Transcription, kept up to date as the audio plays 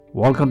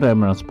Welcome to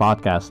Emirates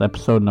Podcast,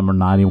 episode number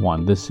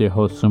 91. This is your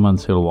host,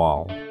 Suman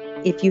Silwal.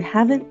 If you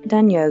haven't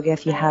done yoga,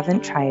 if you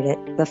haven't tried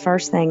it, the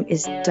first thing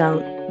is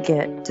don't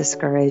get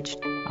discouraged.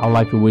 I would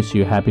like to wish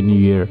you a Happy New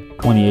Year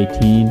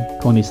 2018.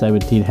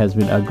 2017 has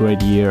been a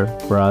great year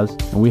for us.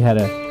 And we had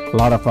a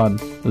lot of fun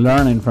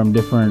learning from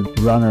different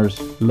runners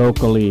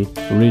locally,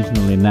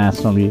 regionally,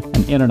 nationally,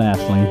 and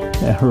internationally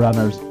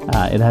runners.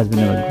 It has been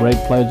a great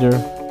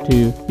pleasure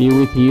to be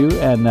with you,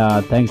 and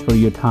thanks for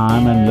your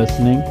time and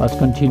listening. Let's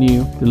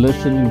continue to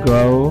listen and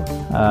grow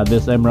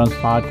this Emirates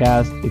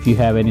podcast. If you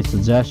have any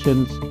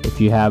suggestions,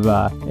 if you have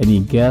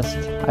any guest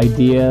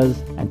ideas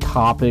and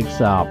topics,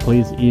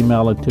 please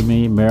email it to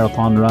me,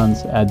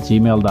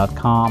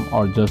 marathonruns@gmail.com,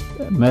 or just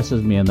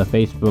message me on the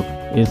Facebook,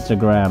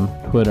 Instagram,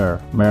 Twitter,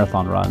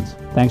 Marathon Runs.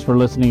 Thanks for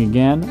listening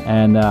again,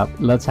 and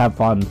let's have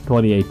fun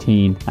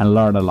 2018 and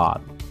learn a lot.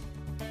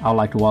 I would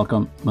like to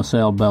welcome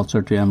Marcelle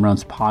Belcher to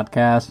Emirates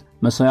podcast.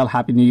 Marcelle,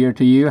 Happy New Year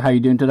to you. How are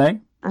you doing today?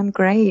 I'm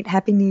great.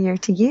 Happy New Year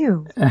to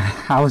you.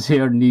 How was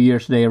your New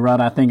Year's Day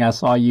run? I think I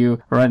saw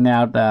you running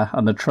out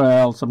on the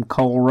trail, some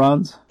cold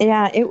runs.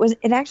 Yeah,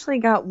 it actually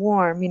got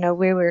warm. You know,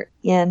 we were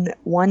in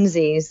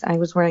onesies. I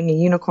was wearing a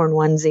unicorn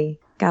onesie.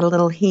 Got a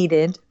little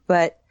heated,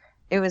 but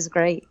it was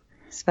great.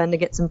 It's fun to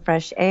get some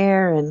fresh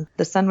air, and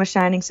the sun was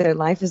shining, so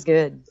life is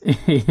good.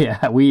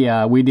 Yeah, we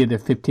did a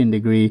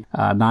 15-degree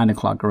 9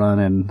 o'clock run,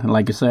 and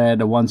like you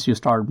said, once you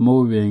start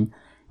moving,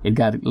 it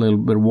got a little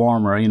bit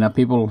warmer. You know,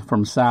 people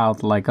from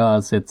south like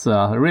us, it's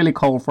really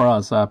cold for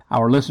us.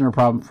 Our listener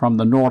from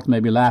the north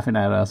may be laughing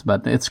at us,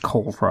 but it's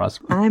cold for us.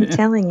 I'm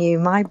telling you,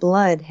 my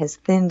blood has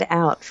thinned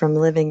out from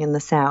living in the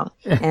south.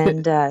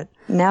 And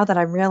now that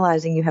I'm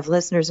realizing you have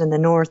listeners in the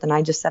north, and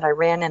I just said I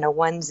ran in a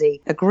onesie,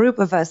 a group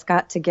of us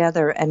got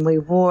together and we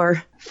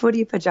wore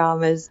footy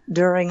pajamas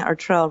during our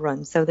trail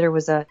run. So there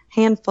was a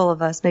handful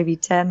of us, maybe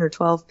 10 or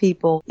 12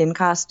 people in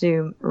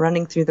costume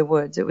running through the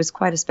woods. It was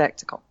quite a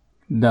spectacle.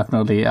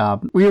 Definitely.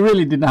 We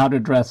really didn't know how to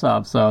dress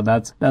up. So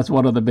that's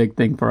one of the big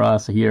thing for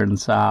us here in the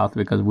South,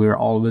 because we're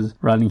always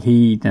running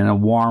heat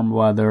and warm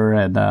weather,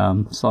 and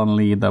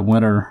suddenly the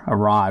winter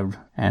arrived,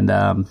 and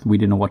we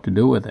didn't know what to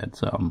do with it.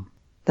 So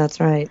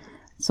that's right.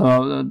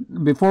 So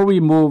before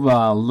we move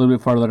a little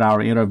bit further in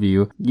our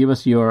interview, give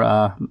us your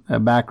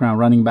background,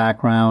 running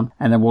background,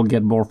 and then we'll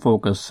get more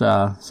focus,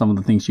 some of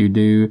the things you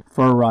do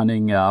for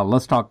running.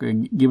 Let's talk,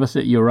 give us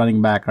your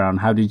running background.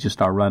 How did you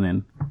start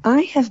running?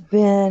 I have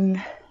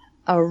been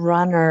a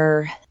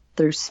runner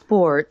through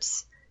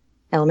sports,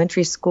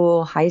 elementary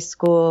school, high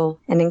school,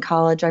 and in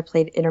college I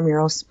played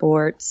intramural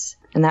sports,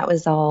 and that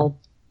was all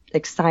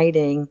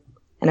exciting.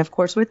 And of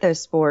course, with those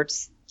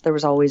sports, there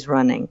was always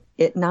running.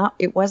 It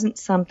wasn't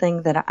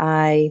something that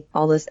I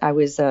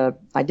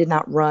did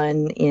not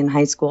run in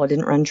high school. I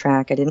didn't run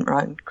track. I didn't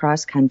run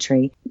cross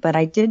country, but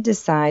I did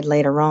decide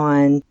later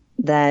on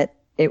that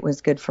it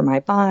was good for my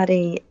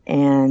body,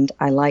 and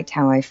I liked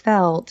how I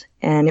felt.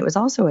 And it was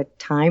also a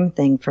time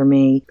thing for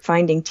me.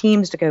 Finding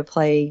teams to go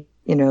play,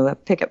 a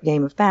pickup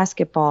game of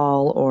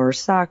basketball or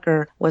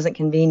soccer wasn't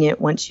convenient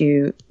once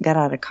you got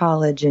out of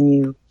college and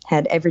you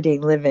had everyday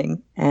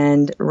living.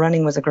 And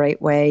running was a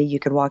great way. You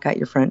could walk out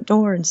your front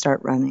door and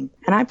start running.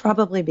 And I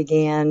probably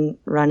began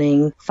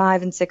running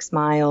 5 and 6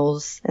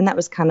 miles, and that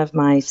was kind of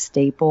my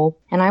staple.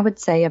 And I would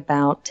say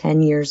about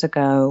 10 years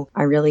ago,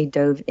 I really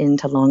dove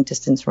into long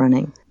distance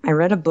running. I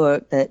read a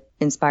book that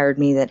inspired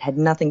me that had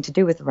nothing to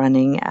do with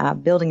running,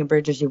 Building a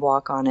Bridge as You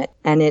Walk on It.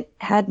 And it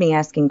had me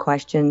asking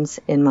questions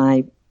in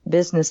my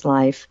business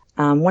life.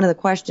 One of the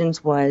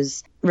questions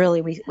was,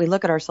 really, we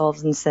look at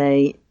ourselves and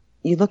say,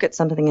 you look at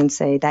something and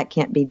say, that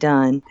can't be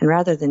done. And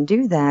rather than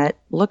do that,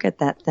 look at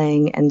that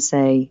thing and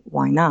say,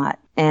 why not?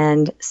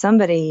 And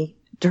somebody,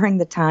 during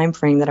the time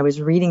frame that I was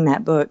reading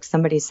that book,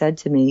 somebody said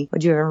to me,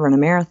 would you ever run a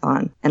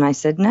marathon? And I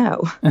said,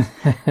 no.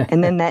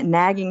 And then that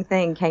nagging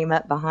thing came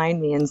up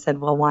behind me and said,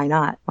 well, why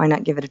not? Why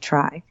not give it a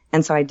try?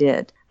 And so I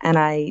did. And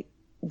I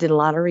did a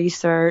lot of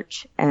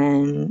research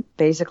and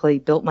basically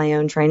built my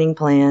own training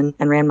plan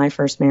and ran my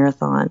first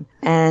marathon,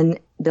 and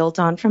built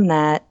on from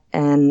that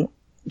and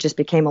just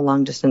became a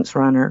long distance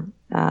runner,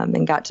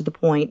 and got to the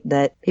point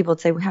that people would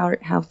say, well,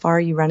 how far are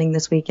you running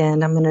this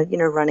weekend? I'm going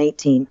to, run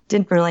 18.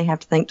 Didn't really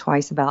have to think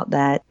twice about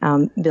that,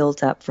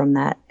 built up from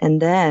that.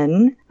 And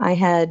then I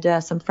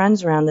had some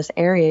friends around this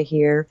area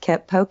here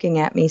kept poking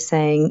at me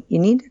saying, you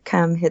need to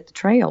come hit the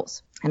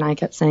trails. And I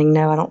kept saying,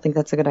 no, I don't think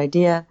that's a good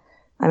idea.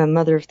 I'm a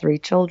mother of 3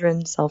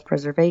 children.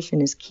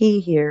 Self-preservation is key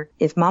here.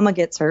 If mama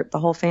gets hurt,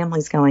 the whole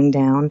family's going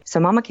down. So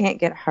mama can't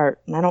get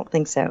hurt. And I don't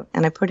think so.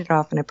 And I put it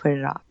off and I put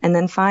it off. And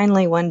then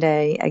finally one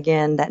day,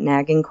 again, that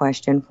nagging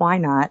question, why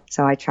not?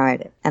 So I tried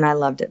it and I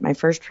loved it. My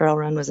first trail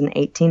run was an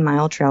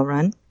 18-mile trail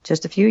run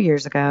just a few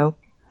years ago.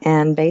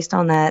 And based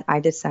on that, I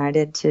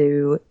decided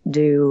to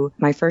do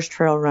my first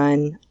trail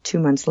run 2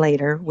 months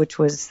later, which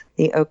was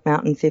the Oak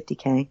Mountain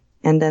 50K.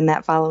 And then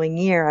that following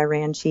year, I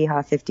ran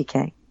Cheehaw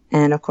 50K.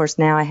 And of course,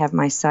 now I have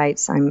my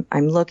sights. I'm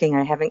looking.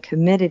 I haven't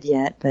committed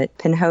yet, but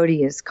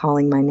Pinhoti is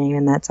calling my name,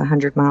 and that's a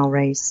 100-mile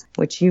race,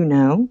 which you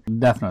know.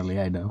 Definitely,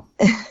 I know.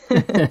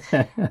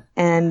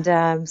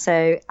 And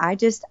so I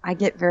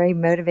get very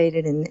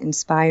motivated and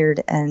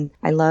inspired, and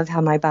I love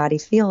how my body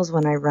feels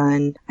when I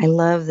run. I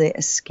love the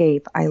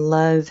escape. I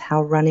love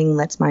how running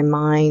lets my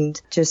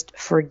mind just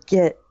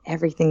forget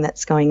everything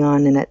that's going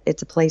on, and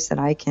it's a place that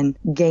I can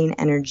gain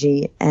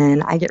energy,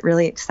 and I get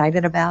really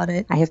excited about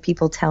it. I have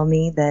people tell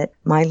me that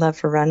my love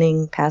for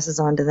running passes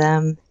on to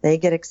them. They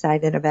get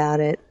excited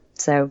about it.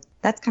 So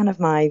that's kind of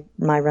my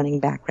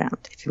running background,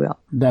 if you will.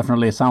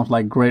 Definitely. It sounds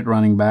like great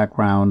running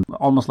background,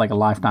 almost like a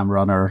lifetime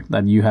runner,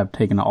 that you have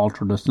taken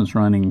ultra distance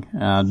running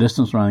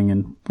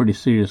and pretty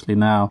seriously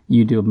now.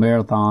 You do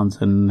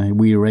marathons, and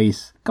we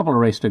race a couple of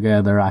races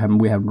together.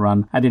 We haven't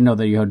run. I didn't know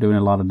that you're doing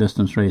a lot of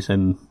distance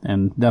racing,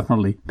 and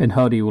definitely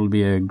Pinhoti will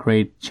be a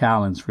great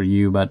challenge for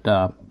you, but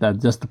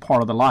that's just a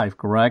part of the life,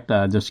 correct?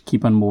 Just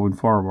keep on moving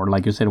forward.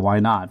 Like you said, why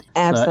not?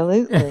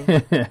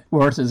 Absolutely. So,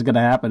 worst is going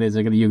to happen is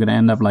you're going to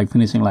end up like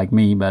finishing like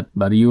me, but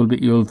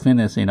you'll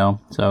finish,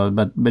 so,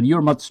 but you're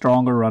a much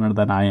stronger runner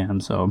than I am,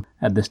 so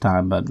at this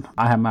time, but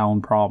I have my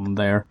own problem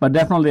there. But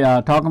definitely,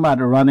 talking about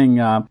running,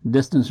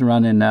 distance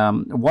running,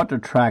 what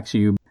attracts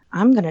you?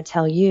 I'm going to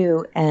tell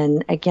you,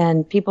 and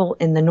again, people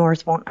in the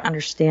North won't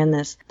understand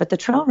this, but the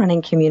trail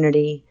running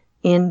community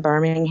in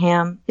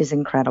Birmingham is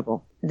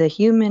incredible. The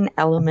human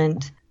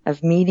element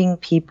of meeting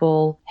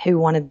people who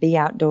want to be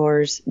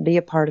outdoors, be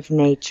a part of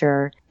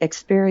nature,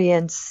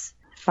 experience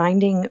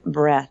finding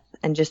breath,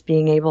 and just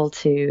being able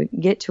to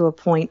get to a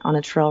point on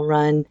a trail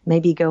run,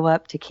 maybe go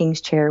up to King's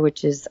Chair,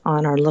 which is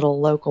on our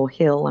little local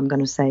hill, I'm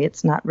going to say.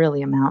 It's not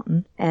really a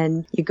mountain.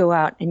 And you go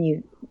out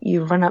and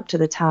you run up to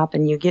the top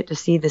and you get to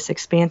see this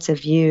expansive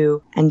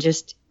view and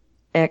just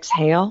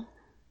exhale.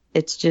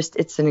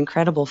 It's an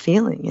incredible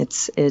feeling.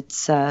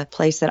 It's a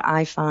place that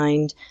I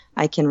find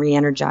I can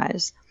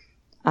re-energize.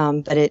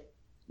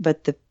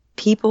 But the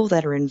people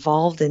that are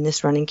involved in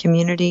this running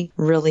community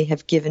really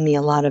have given me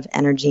a lot of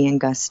energy and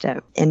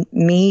gusto. And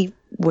me,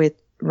 with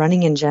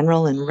running in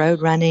general and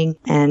road running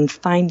and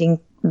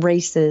finding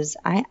races,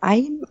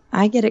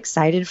 I get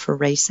excited for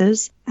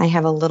races. I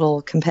have a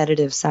little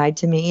competitive side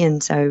to me,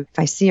 and so if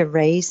I see a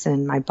race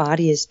and my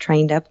body is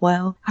trained up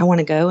well, I want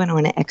to go and I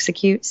want to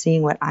execute,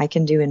 seeing what I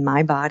can do in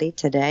my body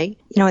today.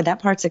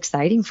 That part's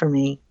exciting for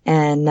me.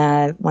 And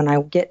when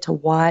I get to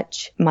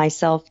watch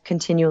myself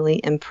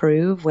continually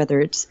improve, whether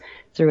it's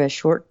through a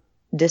short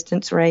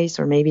distance race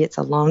or maybe it's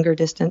a longer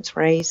distance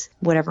race,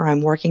 whatever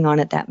I'm working on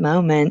at that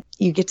moment,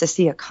 you get to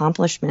see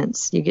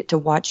accomplishments. You get to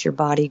watch your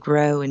body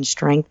grow and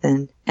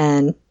strengthen.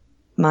 And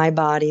my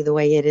body, the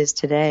way it is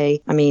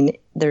today,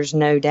 there's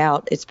no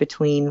doubt it's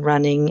between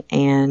running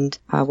and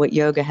what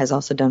yoga has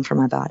also done for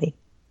my body.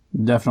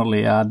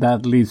 Definitely.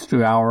 That leads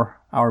to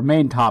our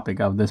main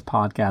topic of this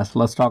podcast.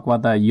 Let's talk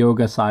about the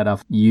yoga side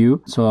of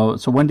you. So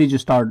when did you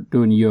start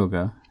doing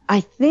yoga? I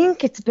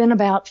think it's been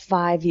about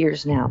 5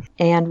 years now.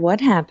 And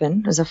what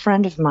happened is a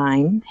friend of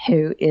mine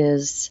who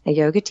is a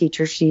yoga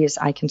teacher,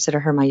 I consider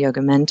her my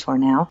yoga mentor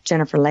now,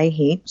 Jennifer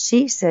Leahy.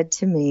 She said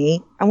to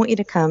me, I want you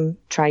to come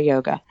try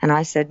yoga. And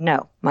I said,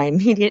 no. My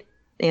immediate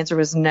answer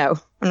was no,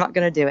 I'm not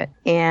going to do it.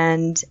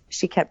 And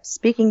she kept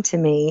speaking to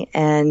me,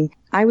 and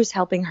I was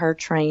helping her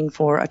train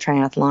for a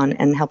triathlon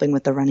and helping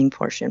with the running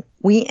portion.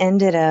 We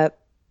ended up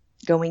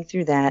going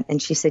through that,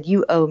 and she said,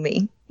 you owe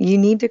me. You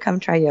need to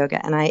come try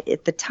yoga. And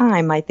at the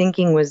time, my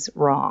thinking was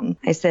wrong.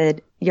 I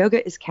said,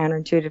 yoga is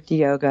counterintuitive to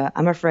yoga.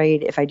 I'm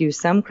afraid if I do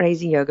some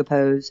crazy yoga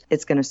pose,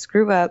 it's going to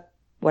screw up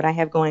what I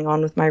have going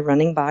on with my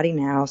running body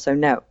now. So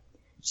no.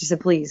 She said,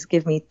 please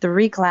give me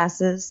 3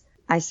 classes.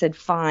 I said,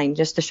 fine,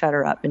 just to shut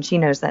her up. And she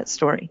knows that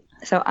story.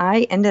 So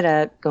I ended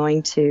up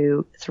going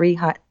to 3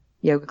 hot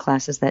yoga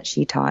classes that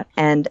she taught.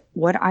 And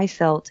what I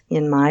felt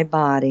in my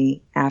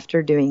body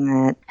after doing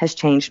that has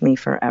changed me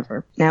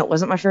forever. Now, it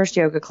wasn't my first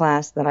yoga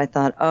class that I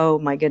thought, oh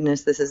my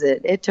goodness, this is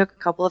it. It took a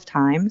couple of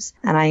times.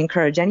 And I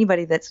encourage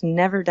anybody that's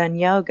never done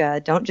yoga,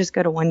 don't just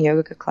go to one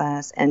yoga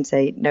class and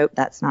say, nope,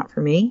 that's not for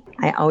me.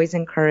 I always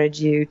encourage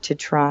you to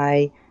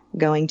try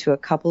going to a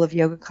couple of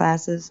yoga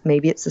classes.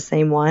 Maybe it's the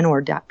same one,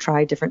 or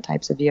try different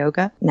types of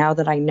yoga. Now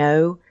that I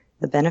know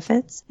the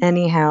benefits.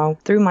 Anyhow,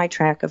 through my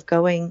track of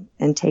going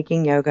and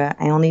taking yoga,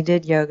 I only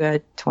did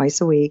yoga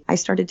twice a week. I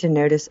started to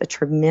notice a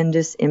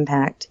tremendous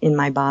impact in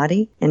my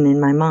body and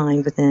in my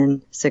mind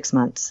within 6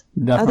 months.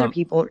 Definitely. Other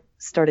people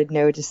started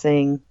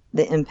noticing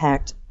the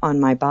impact on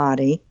my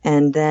body.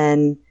 And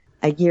then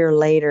a year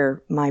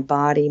later, my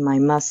body, my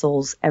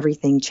muscles,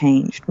 everything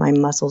changed. My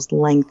muscles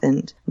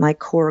lengthened. My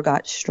core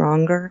got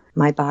stronger.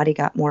 My body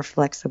got more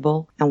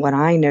flexible. And what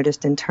I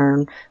noticed in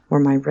turn were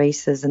my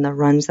races and the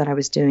runs that I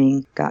was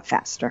doing got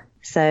faster.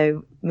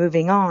 So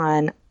moving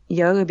on,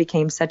 yoga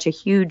became such a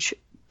huge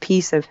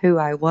piece of who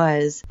I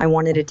was. I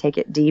wanted to take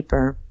it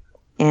deeper.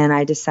 And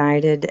I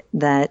decided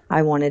that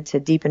I wanted to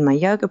deepen my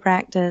yoga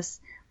practice.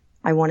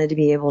 I wanted to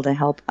be able to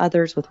help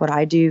others with what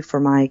I do for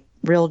my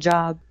real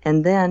job.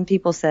 And then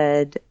people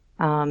said,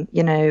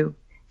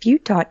 if you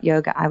taught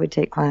yoga, I would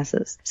take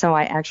classes. So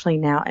I actually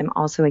now am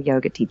also a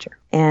yoga teacher.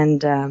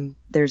 And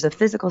there's a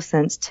physical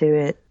sense to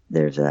it.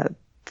 There's a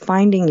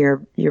finding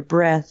your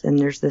breath, and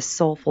there's this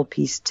soulful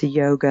piece to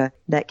yoga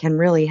that can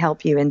really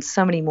help you in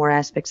so many more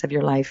aspects of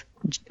your life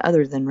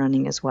other than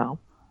running as well.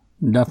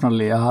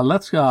 Definitely.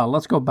 Let's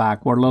go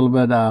backward a little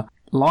bit.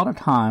 A lot of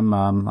time,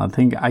 I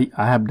think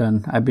I've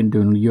been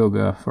doing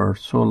yoga for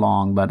so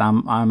long, but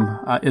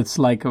it's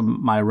like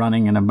my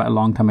running, and a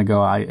long time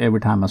ago, every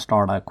time I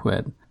start, I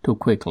quit too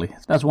quickly.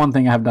 That's one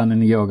thing I've done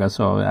in yoga,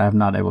 so I'm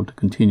not able to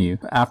continue.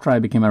 After I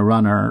became a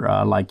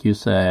runner, like you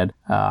said,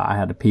 I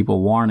had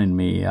people warning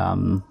me.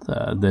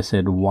 They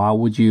said, "Why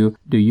would you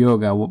do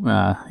yoga?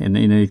 And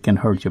it can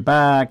hurt your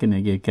back, and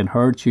it can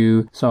hurt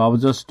you." So I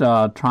was just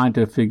trying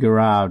to figure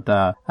out,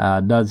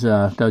 does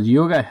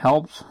yoga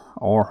help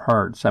or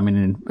hurts? I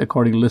mean,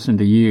 according to listening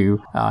to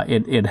you,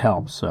 it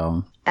helps.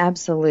 So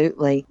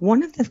absolutely.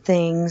 One of the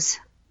things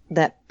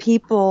that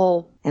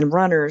people and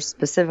runners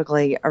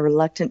specifically are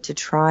reluctant to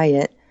try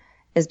it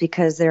is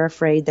because they're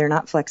afraid they're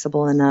not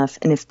flexible enough,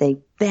 and if they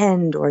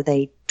bend or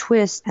they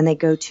twist and they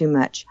go too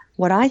much.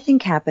 What I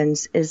think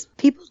happens is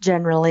people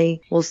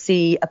generally will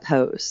see a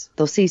pose.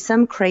 They'll see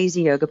some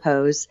crazy yoga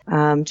pose,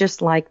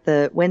 just like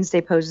the Wednesday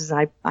poses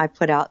I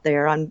put out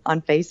there on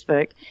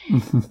Facebook,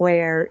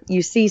 where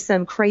you see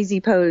some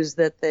crazy pose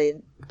that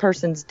the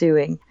person's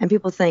doing, and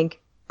people think,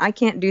 I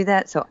can't do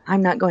that, so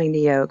I'm not going to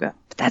yoga.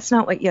 But that's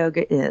not what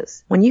yoga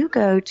is. When you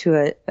go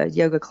to a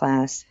yoga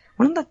class,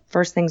 one of the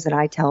first things that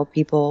I tell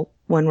people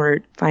when we're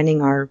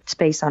finding our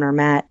space on our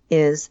mat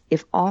is,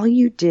 if all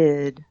you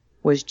did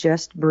was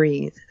just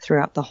breathe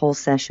throughout the whole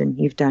session,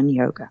 you've done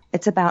yoga.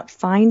 It's about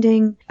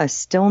finding a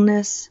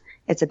stillness.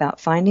 It's about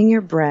finding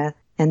your breath,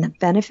 and the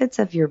benefits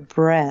of your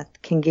breath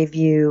can give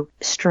you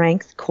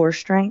strength, core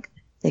strength.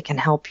 It can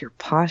help your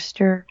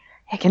posture.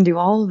 It can do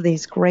all of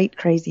these great,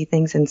 crazy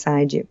things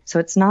inside you. So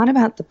it's not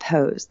about the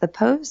pose. The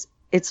pose,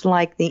 it's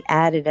like the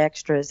added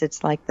extras.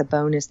 It's like the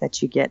bonus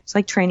that you get. It's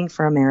like training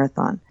for a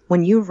marathon.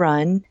 When you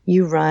run,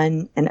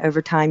 and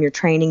over time you're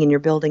training and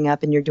you're building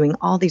up and you're doing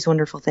all these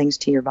wonderful things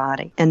to your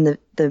body. And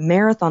the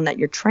marathon that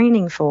you're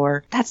training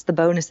for, that's the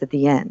bonus at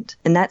the end.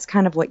 And that's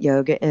kind of what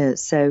yoga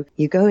is. So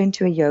you go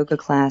into a yoga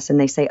class and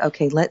they say,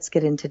 okay, let's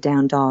get into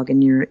down dog.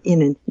 And you're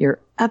in your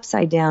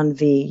upside down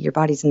V. Your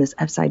body's in this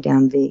upside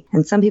down V.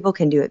 And some people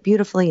can do it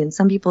beautifully, and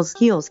some people's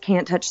heels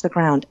can't touch the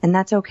ground. And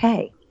that's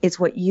okay. It's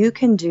what you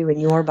can do in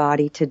your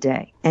body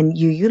today. And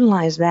you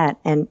utilize that,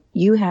 and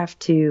you have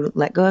to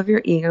let go of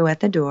your ego at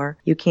the door.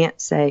 You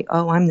can't say,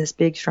 oh, I'm this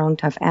big, strong,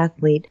 tough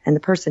athlete, and the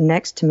person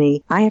next to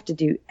me, I have to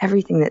do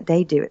everything that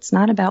they do. It's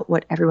not about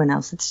what everyone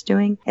else is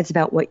doing. It's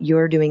about what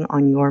you're doing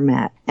on your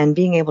mat, and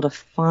being able to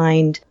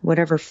find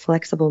whatever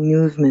flexible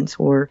movements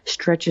or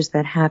stretches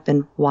that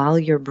happen while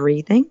you're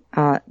breathing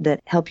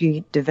that help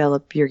you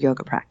develop your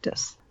yoga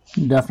practice.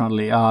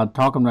 Definitely.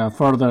 Talking about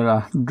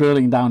further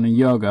drilling down in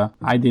yoga,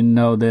 I didn't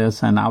know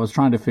this, and I was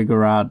trying to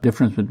figure out the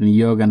difference between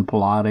yoga and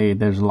Pilates.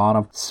 There's a lot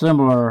of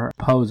similar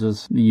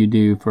poses you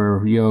do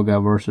for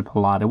yoga versus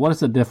Pilates. What is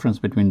the difference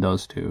between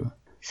those two?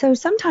 So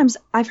sometimes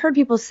I've heard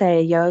people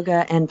say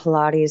yoga and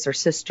Pilates are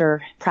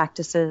sister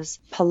practices.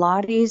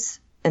 Pilates,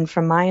 and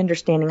from my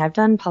understanding, I've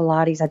done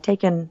Pilates. I've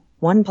taken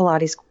one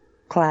Pilates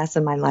class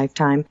in my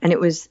lifetime, and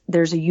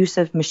there's a use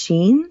of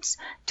machines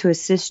to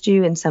assist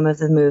you in some of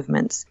the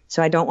movements.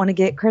 So I don't want to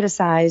get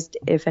criticized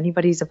if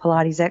anybody's a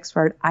Pilates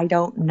expert. I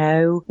don't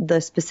know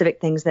the specific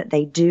things that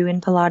they do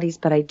in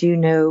Pilates, but I do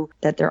know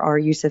that there are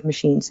use of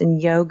machines. In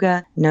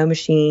yoga, no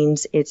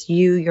machines. It's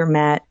your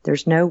mat.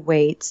 There's no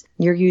weights.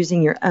 You're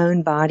using your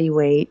own body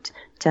weight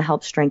to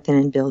help strengthen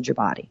and build your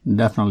body.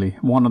 Definitely.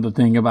 One of the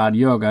things about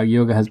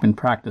yoga has been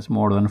practiced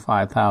more than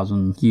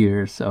 5,000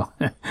 years. So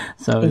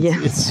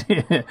it's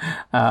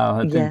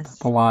I think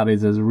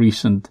Pilates is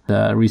recent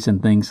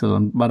things.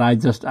 But I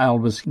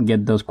always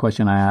get those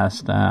questions I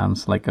asked.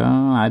 It's like,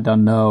 I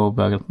don't know,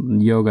 but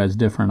yoga is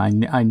different.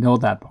 I know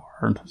that part.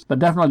 But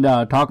definitely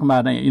talking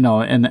about, in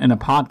a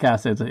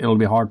podcast, it'll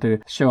be hard to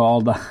show all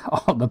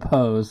the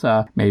pose.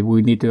 Maybe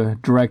we need to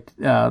direct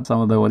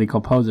some of the what you call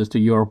poses to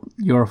your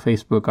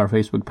Facebook or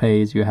Facebook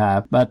page you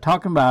have. But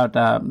talking about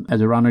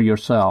as a runner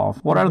yourself,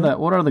 what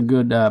are the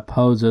good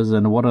poses,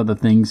 and what are the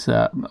things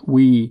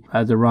we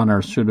as a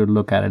runner should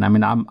look at it? I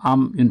mean,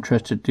 I'm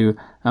interested to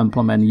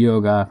implement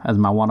yoga as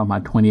one of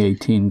my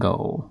 2018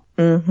 goal.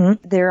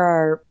 Mm-hmm.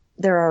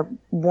 There are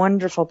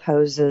wonderful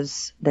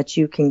poses that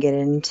you can get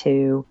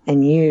into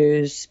and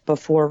use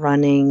before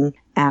running,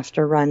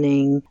 after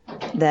running,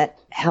 that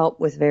help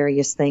with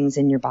various things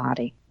in your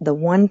body. The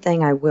one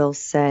thing I will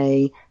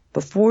say,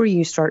 before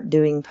you start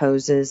doing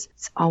poses,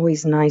 it's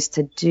always nice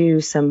to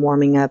do some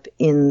warming up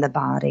in the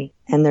body.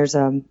 And there's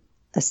a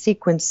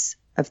sequence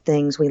of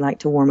things. We like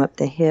to warm up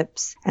the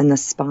hips and the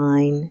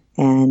spine,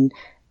 and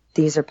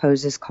these are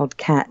poses called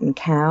cat and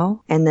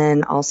cow, and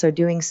then also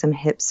doing some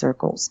hip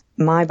circles.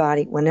 My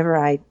body, whenever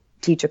I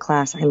teach a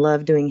class, I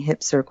love doing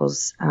hip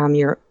circles.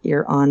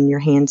 You're on your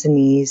hands and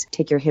knees.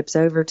 Take your hips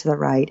over to the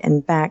right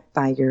and back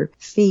by your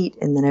feet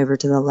and then over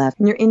to the left.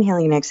 And you're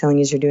inhaling and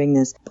exhaling as you're doing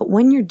this. But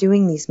when you're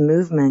doing these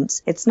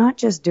movements, it's not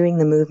just doing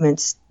the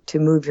movements to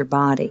move your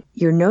body.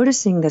 You're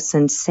noticing the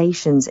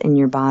sensations in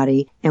your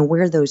body and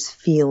where those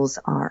feels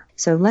are.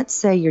 So let's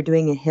say you're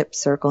doing a hip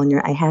circle and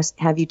I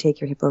have you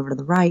take your hip over to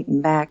the right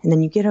and back, and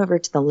then you get over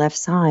to the left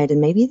side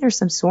and maybe there's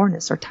some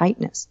soreness or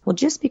tightness. Well,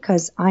 just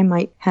because I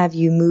might have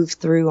you move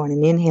through on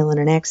an inhale and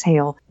an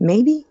exhale,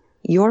 maybe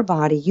your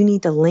body, you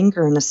need to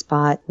linger in a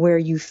spot where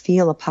you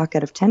feel a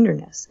pocket of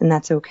tenderness, and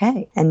that's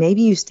okay. And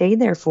maybe you stay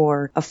there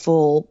for a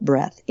full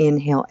breath,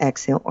 inhale,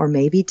 exhale, or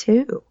maybe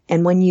two.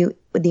 And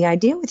the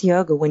idea with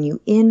yoga, when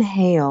you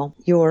inhale,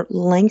 you're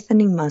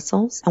lengthening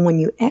muscles, and when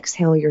you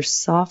exhale, you're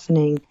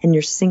softening and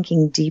you're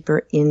sinking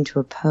deeper into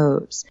a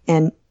pose.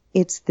 And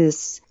it's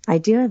this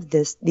idea of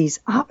these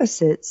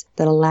opposites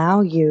that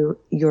allow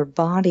your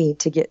body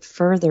to get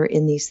further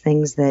in these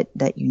things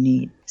that you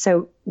need.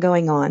 So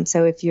going on.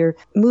 So if you're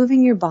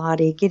moving your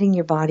body, getting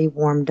your body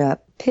warmed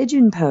up,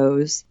 pigeon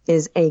pose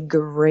is a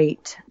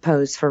great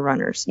pose for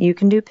runners. You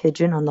can do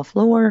pigeon on the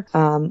floor,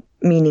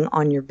 meaning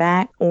on your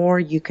back, or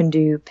you can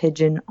do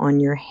pigeon on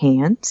your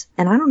hands.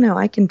 And I don't know,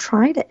 I can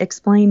try to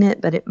explain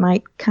it, but it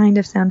might kind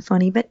of sound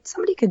funny, but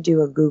somebody could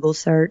do a Google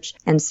search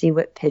and see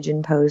what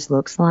pigeon pose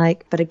looks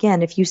like. But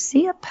again, if you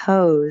see a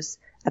pose,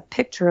 a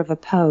picture of a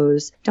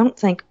pose, don't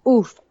think,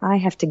 oof, I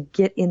have to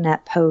get in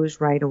that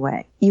pose right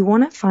away. You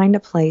want to find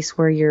a place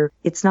where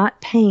it's not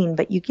pain,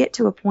 but you get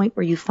to a point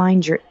where you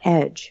find your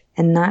edge.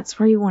 And that's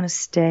where you want to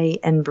stay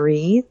and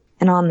breathe.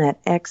 And on that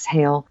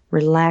exhale,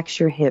 relax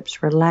your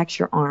hips, relax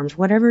your arms,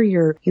 whatever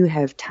you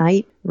have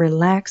tight,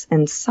 relax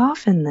and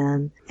soften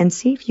them and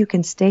see if you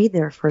can stay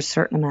there for a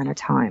certain amount of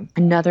time.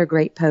 Another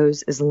great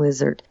pose is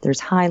lizard. There's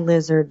high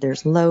lizard,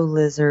 there's low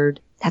lizard.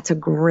 That's a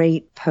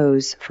great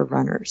pose for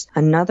runners.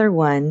 Another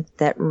one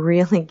that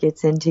really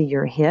gets into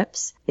your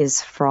hips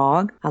is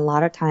frog. A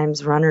lot of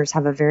times runners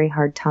have a very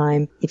hard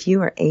time. If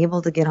you are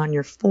able to get on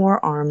your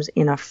forearms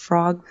in a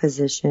frog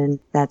position,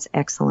 that's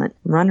excellent.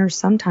 Runners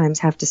sometimes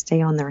have to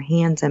stay on their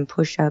hands and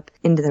push up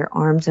into their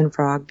arms in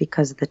frog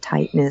because of the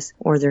tightness,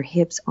 or their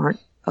hips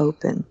aren't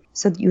open.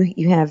 So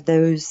you have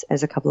those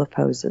as a couple of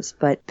poses.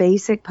 But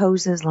basic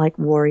poses like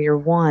Warrior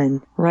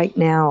One, right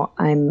now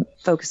I'm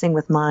focusing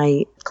with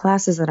my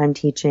classes that I'm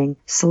teaching,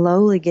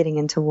 slowly getting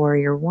into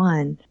Warrior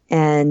One.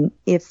 And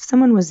if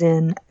someone was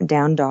in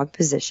down dog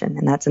position,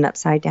 and that's an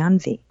upside down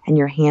V, and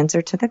your hands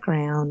are to the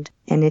ground,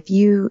 and if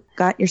you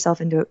got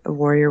yourself into a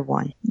Warrior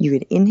One, you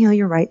would inhale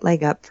your right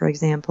leg up, for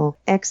example,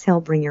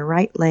 exhale, bring your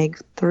right leg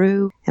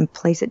through and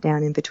place it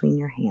down in between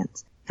your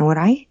hands. And what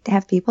I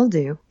have people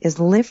do is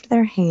lift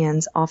their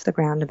hands off the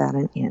ground about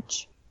an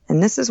inch.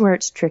 And this is where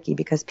it's tricky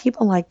because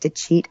people like to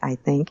cheat, I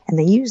think, and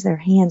they use their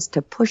hands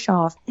to push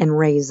off and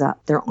raise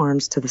up their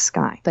arms to the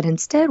sky. But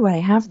instead, what I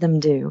have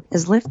them do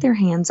is lift their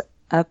hands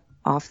up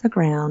off the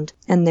ground,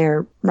 and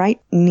their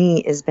right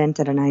knee is bent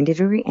at a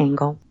 90-degree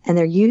angle, and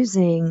they're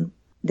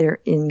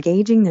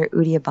engaging their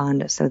Udiyana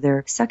Bandha, so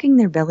they're sucking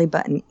their belly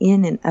button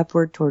in and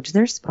upward towards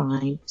their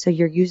spine. So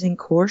you're using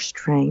core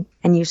strength,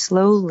 and you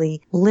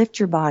slowly lift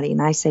your body,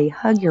 and I say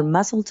hug your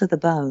muscle to the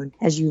bone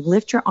as you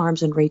lift your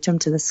arms and reach them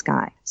to the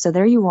sky. So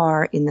there you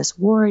are in this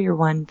Warrior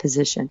One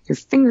position. Your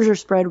fingers are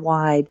spread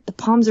wide, the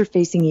palms are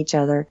facing each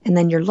other, and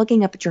then you're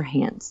looking up at your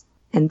hands.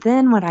 And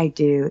then what I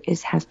do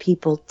is have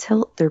people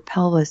tilt their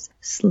pelvis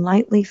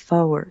slightly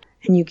forward,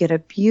 and you get a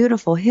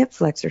beautiful hip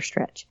flexor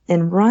stretch.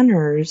 And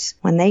runners,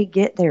 when they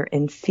get there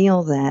and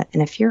feel that,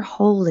 and if you're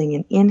holding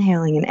and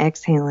inhaling and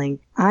exhaling,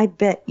 I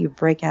bet you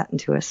break out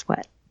into a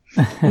sweat.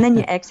 And then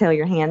you exhale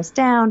your hands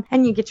down,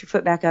 and you get your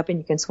foot back up, and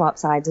you can swap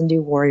sides and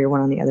do Warrior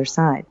One on the other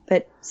side.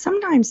 But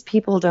sometimes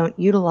people don't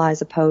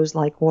utilize a pose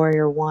like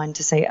Warrior One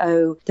to say,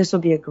 oh, this will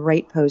be a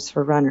great pose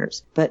for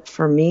runners. But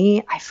for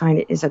me, I find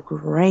it is a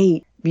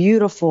great,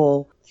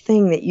 beautiful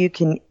thing that you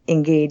can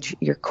engage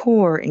your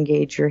core,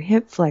 engage your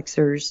hip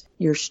flexors,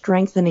 you're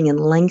strengthening and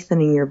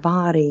lengthening your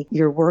body,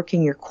 you're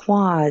working your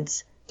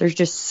quads. There's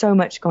just so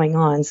much going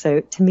on. So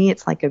to me,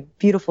 it's like a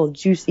beautiful,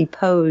 juicy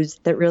pose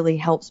that really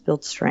helps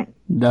build strength.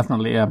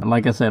 Definitely.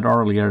 Like I said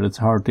earlier, it's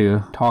hard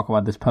to talk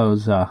about this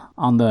pose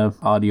on the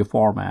audio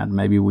format.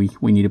 Maybe we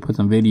need to put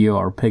some video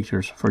or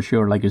pictures for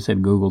sure. Like you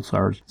said, Google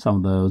search some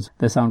of those.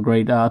 They sound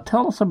great.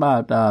 Tell us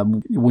about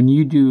when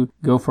you do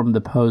go from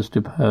the pose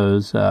to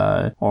pose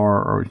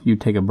or you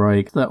take a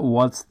break,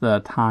 what's the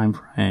time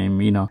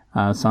frame? You know,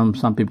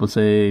 some people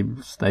say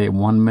stay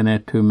 1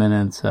 minute, 2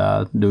 minutes,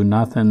 do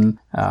nothing.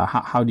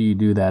 How do you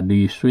do that? Do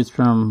you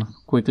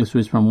quickly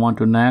switch from one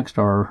to next,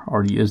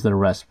 or is there a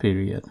rest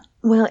period?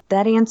 Well,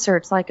 that answer,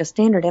 it's like a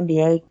standard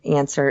MBA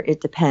answer.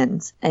 It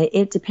depends.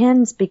 It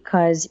depends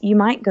because you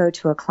might go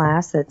to a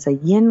class that's a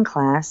yin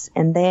class,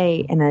 and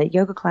in a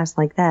yoga class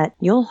like that,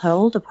 you'll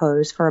hold a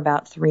pose for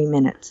about 3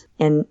 minutes.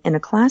 And in a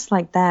class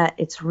like that,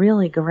 it's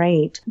really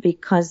great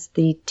because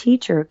the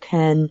teacher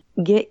can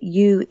get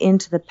you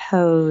into the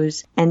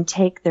pose and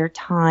take their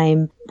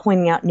time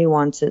pointing out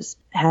nuances.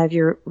 Have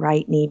your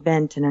right knee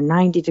bent in a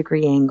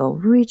 90-degree angle,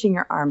 reaching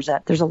your arms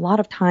up. There's a lot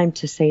of time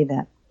to say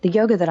that. The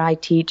yoga that I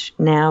teach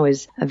now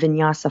is a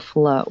vinyasa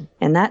flow.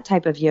 And that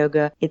type of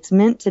yoga, it's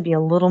meant to be a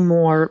little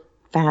more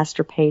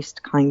faster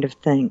paced kind of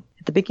thing.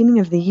 At the beginning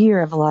of the year,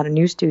 I have a lot of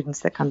new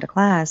students that come to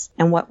class.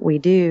 And what we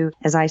do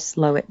is I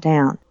slow it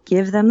down,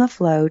 give them the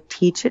flow,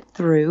 teach it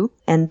through.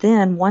 And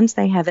then once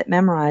they have it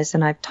memorized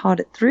and I've taught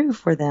it through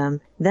for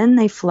them, then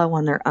they flow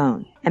on their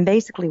own. And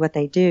basically what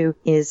they do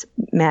is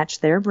match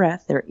their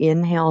breath, their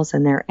inhales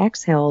and their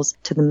exhales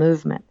to the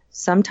movement.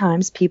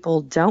 Sometimes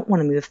people don't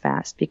want to move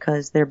fast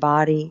because their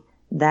body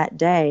that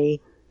day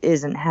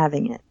isn't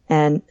having it.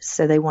 And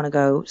so they want to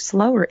go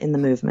slower in the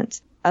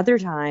movements. Other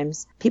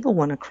times, people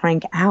want to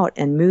crank out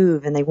and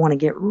move and they want to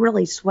get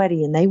really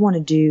sweaty and they want to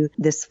do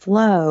this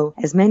flow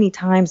as many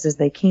times as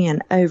they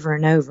can over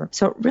and over.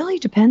 So it really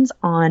depends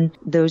on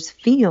those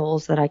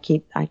feels that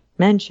I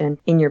mentioned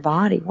in your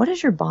body. What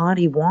does your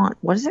body want?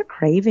 What is it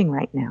craving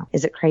right now?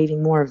 Is it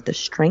craving more of the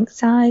strength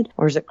side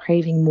or is it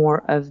craving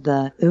more of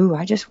the, ooh,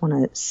 I just want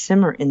to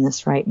simmer in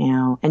this right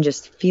now and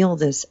just feel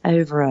this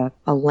over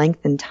a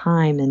lengthened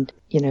time and,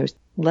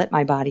 let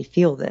my body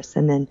feel this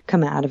and then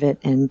come out of it.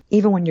 And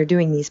even when you're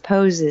doing these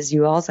poses,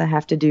 you also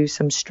have to do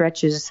some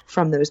stretches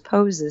from those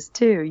poses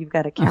too. You've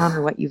got to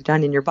counter what you've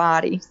done in your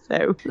body.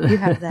 So you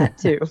have that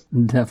too.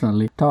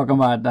 Definitely. Talking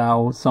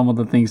about some of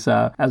the things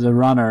as a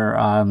runner,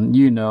 I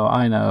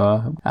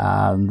know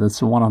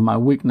that's one of my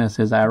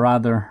weaknesses. I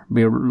rather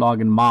be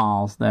logging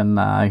miles than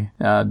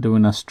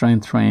doing a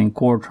strength training,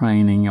 core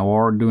training,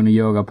 or doing a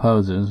yoga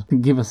poses.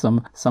 Give us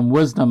some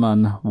wisdom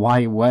on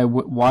why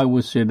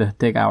we should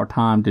take our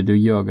time to do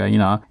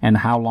yoga, and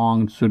how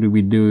long should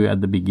we do at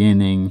the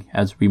beginning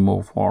as we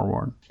move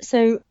forward?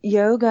 So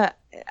yoga,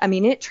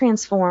 it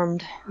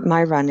transformed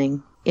my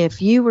running.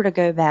 If you were to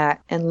go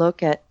back and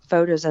look at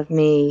photos of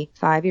me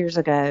 5 years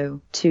ago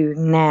to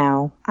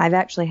now, I've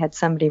actually had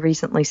somebody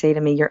recently say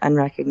to me, you're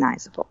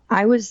unrecognizable.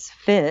 I was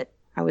fit,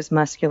 I was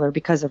muscular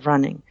because of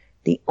running.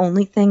 The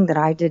only thing that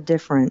I did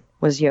different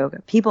was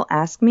yoga. People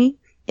ask me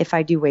if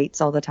I do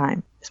weights all the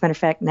time. As a matter of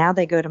fact, now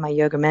they go to my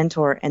yoga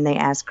mentor and they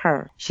ask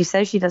her. She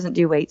says she doesn't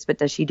do weights, but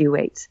does she do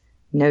weights?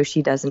 No,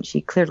 she doesn't.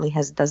 She clearly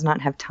does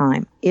not have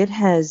time. It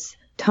has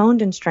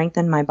toned and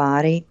strengthened my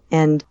body,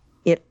 and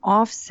it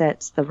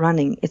offsets the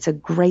running. It's a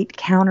great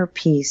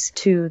counterpiece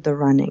to the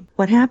running.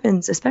 What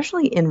happens,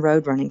 especially in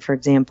road running, for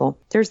example,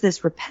 there's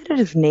this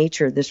repetitive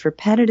nature, this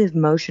repetitive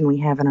motion we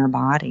have in our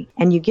body,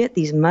 and you get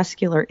these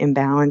muscular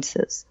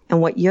imbalances.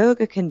 And what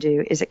yoga can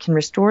do is it can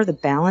restore the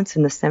balance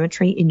and the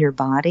symmetry in your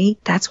body.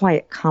 That's why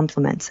it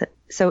complements it.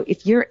 So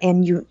if you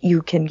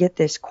can get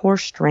this core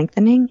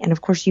strengthening, and of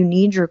course you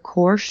need your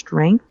core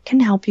strength, can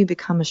help you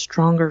become a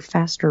stronger,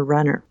 faster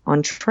runner.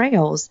 On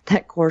trails,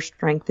 that core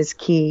strength is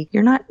key.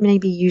 You're not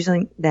maybe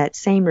using that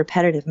same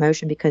repetitive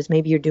motion because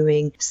maybe you're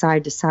doing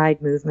side to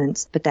side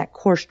movements, but that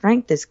core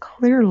strength is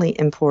clearly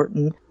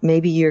important.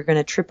 Maybe you're going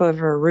to trip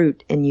over a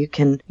root and you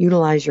can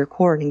utilize your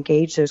core and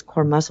engage those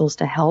core muscles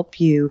to help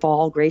you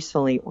fall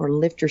gracefully or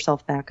lift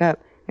yourself back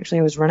up.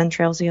 Actually, I was running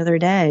trails the other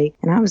day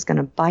and I was going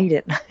to bite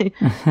it.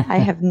 I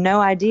have no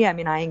idea.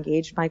 I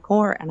engaged my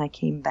core and I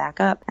came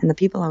back up, and the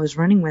people I was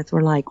running with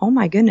were like, oh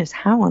my goodness,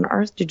 how on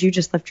earth did you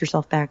just lift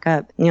yourself back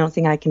up? And the only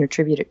thing I can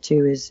attribute it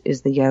to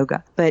is the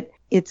yoga. But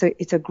it's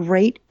a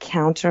great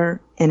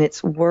counter, and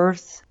it's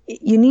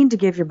you need to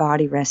give your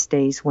body rest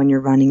days when you're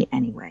running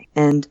anyway.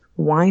 And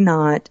why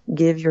not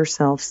give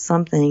yourself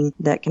something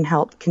that can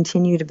help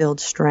continue to build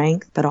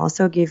strength, but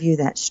also give you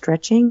that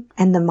stretching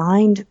and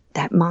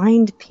that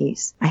mind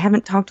piece. I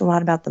haven't talked a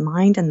lot about the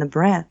mind and the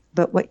breath,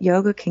 but what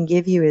yoga can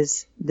give you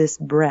is this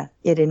breath.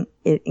 It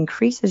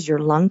increases your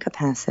lung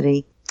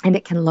capacity and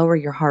it can lower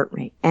your heart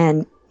rate.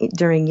 And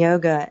during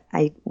yoga,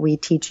 we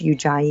teach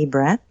Ujjayi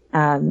breath.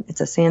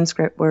 It's a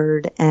Sanskrit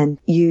word, and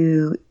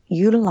you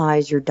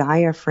utilize your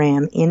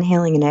diaphragm,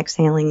 inhaling and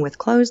exhaling with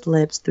closed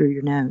lips through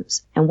your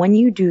nose. And when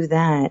you do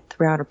that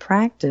throughout a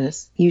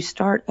practice, you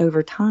start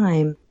over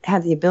time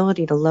have the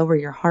ability to lower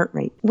your heart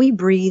rate. We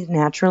breathe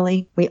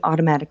naturally. We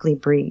automatically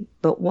breathe.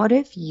 But what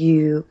if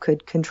you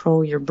could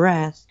control your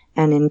breath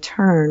and in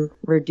turn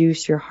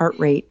reduce your heart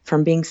rate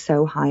from being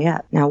so high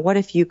up? Now, what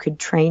if you could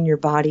train your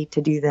body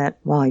to do that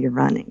while you're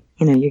running?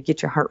 You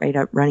get your heart rate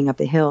up running up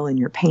the hill and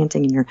you're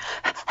panting and you're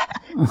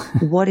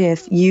what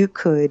if you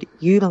could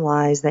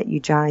utilize that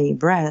Ujjayi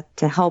breath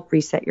to help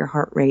reset your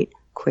heart rate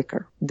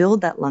quicker?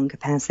 Build that lung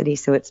capacity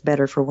so it's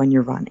better for when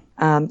you're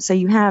running. So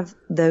you have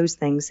those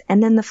things.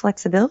 And then the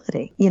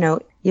flexibility.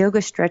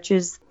 Yoga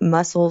stretches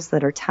muscles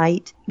that are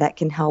tight. That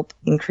can help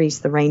increase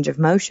the range of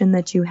motion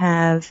that you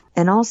have.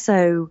 And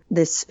also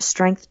this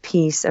strength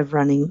piece of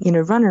running.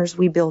 Runners,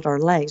 we build our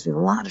legs. We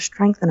have a lot of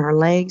strength in our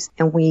legs,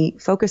 and we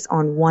focus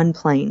on one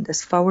plane,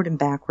 this forward and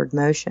backward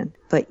motion.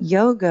 But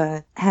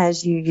yoga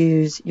has you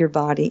use your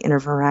body in a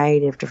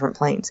variety of different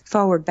planes,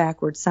 forward,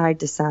 backward, side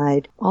to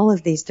side, all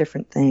of these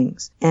different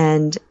things.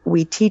 And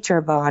we teach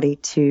our body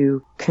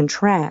to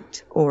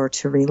contract or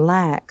to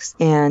relax.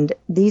 And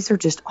these are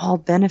just all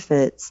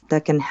benefits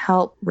that can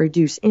help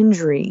reduce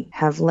injury,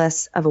 have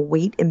less of a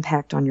weight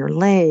impact on your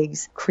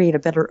legs, create a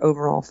better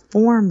overall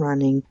form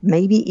running,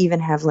 maybe even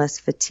have less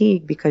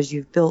fatigue because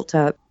you've built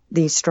up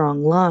these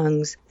strong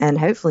lungs, and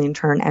hopefully in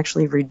turn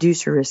actually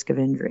reduce your risk of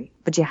injury.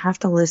 But you have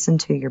to listen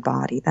to your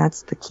body.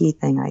 That's the key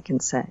thing I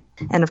can say.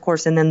 And of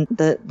course, and then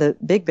the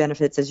big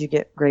benefits is you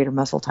get greater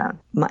muscle tone.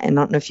 And I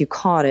don't know if you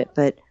caught it,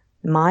 but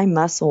my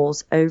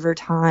muscles over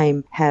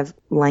time have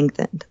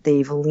lengthened.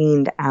 They've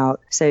leaned out.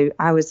 So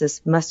I was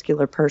this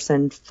muscular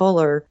person,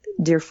 Fuller,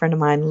 dear friend of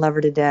mine, love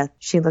her to death.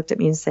 She looked at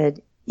me and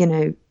said,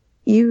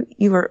 you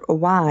were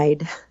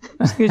wide.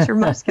 You're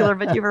muscular,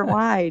 but you were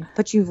wide.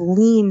 But you've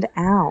leaned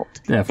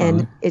out. Definitely.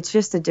 And it's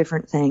just a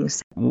different thing.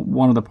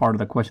 One of the part of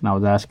the question I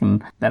was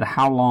asking, that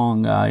how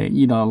long,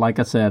 like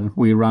I said,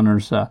 we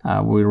runners,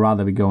 we'd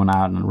rather be going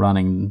out and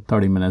running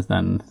 30 minutes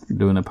than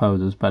doing the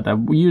poses. But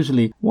we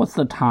usually, what's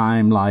the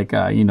time like,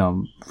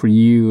 for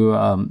you,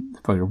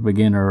 for a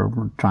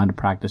beginner trying to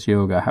practice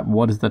yoga,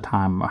 what is the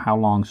time? How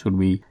long should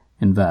we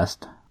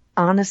invest?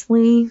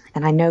 Honestly,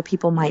 and I know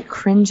people might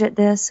cringe at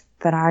this,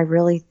 but I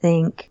really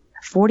think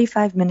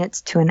 45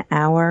 minutes to an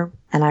hour.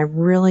 And I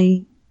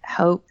really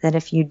hope that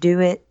if you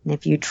do it and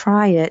if you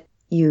try it,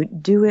 you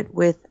do it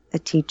with a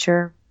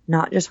teacher,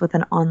 not just with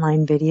an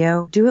online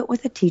video. Do it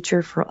with a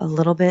teacher for a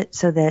little bit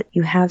so that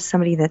you have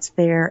somebody that's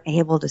there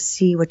able to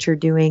see what you're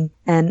doing.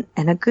 And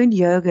a good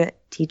yoga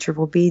teacher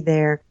will be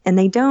there. And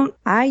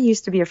I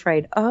used to be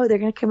afraid, they're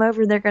going to come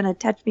over and they're going to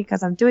touch me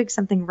because I'm doing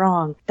something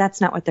wrong.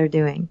 That's not what they're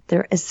doing.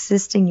 They're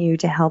assisting you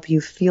to help you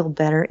feel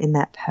better in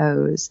that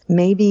pose.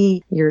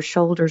 Maybe your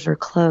shoulders are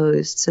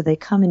closed, so they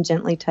come and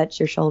gently touch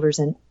your shoulders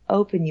and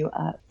open you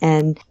up.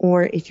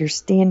 Or if you're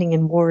standing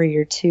in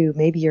Warrior Two,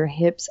 maybe your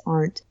hips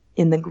aren't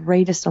in the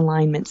greatest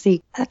alignment.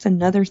 See, that's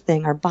another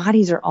thing. Our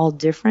bodies are all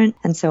different,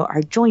 and so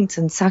our joints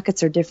and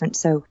sockets are different.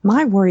 So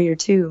my Warrior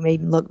Two may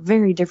look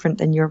very different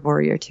than your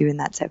Warrior Two, and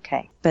that's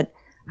okay. But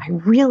I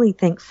really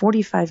think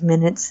 45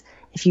 minutes,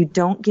 if you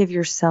don't give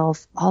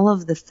yourself all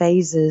of the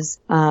phases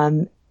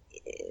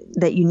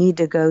that you need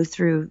to go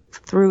through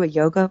a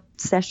yoga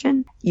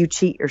session, you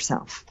cheat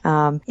yourself.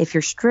 If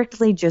you're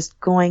strictly just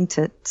going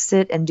to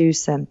sit and do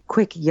some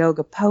quick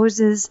yoga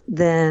poses,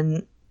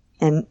 then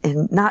and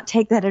not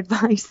take that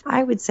advice,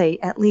 I would say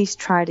at least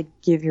try to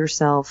give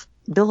yourself,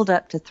 build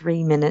up to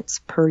 3 minutes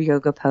per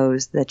yoga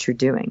pose that you're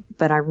doing.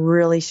 But I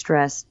really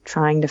stress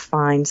trying to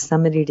find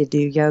somebody to do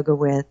yoga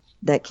with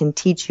that can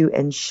teach you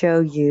and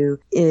show you.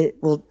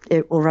 It will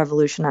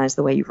revolutionize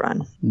the way you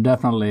run.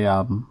 Definitely.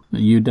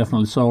 You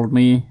definitely sold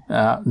me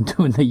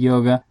doing the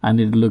yoga. I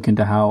need to look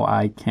into how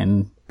I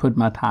can put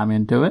my time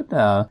into it.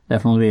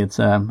 Definitely it's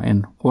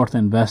worth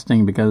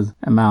investing because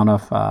amount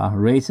of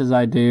races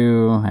I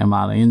do,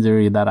 amount of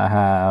injury that I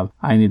have,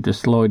 I need to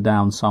slow it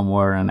down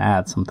somewhere and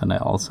add something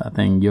else. I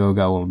think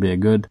yoga will be a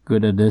good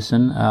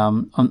addition.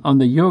 On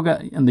the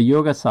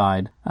yoga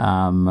side,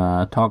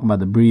 talking about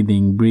the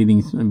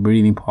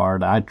breathing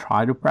part, I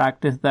try to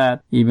practice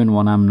that even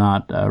when I'm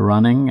not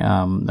running,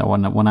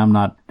 when I'm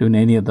not doing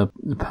any of the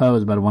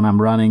pose, but when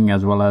I'm running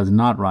as well as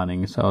not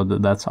running. So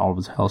that's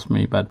always helps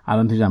me, but I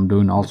don't think I'm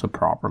doing also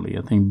properly.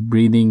 I think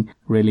breathing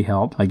really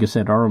helps. Like you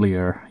said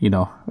earlier,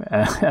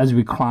 as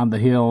we climb the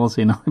hills,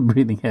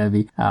 breathing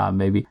heavy,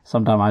 maybe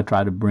sometimes I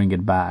try to bring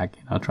it back,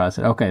 try to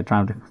say, okay,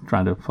 trying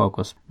to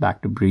focus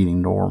back to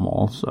breathing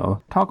normal.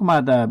 So talking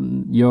about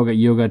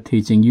yoga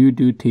teaching, you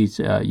do teach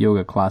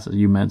yoga classes.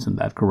 You mentioned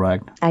that,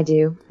 correct? I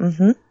do.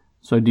 Mm-hmm.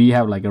 So do you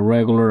have like a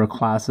regular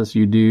classes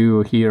you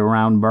do here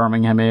around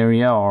Birmingham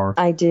area, or?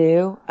 I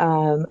do.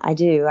 I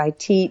do. I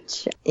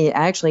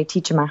actually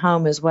teach in my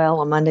home as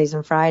well on Mondays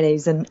and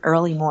Fridays in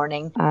early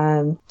morning.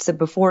 So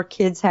before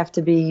kids have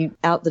to be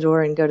out the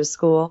door and go to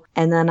school.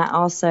 And then I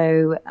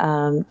also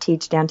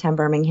teach downtown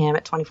Birmingham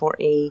at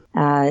 24E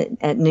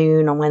at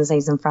noon on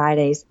Wednesdays and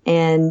Fridays.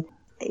 And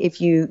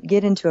if you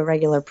get into a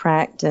regular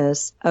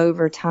practice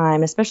over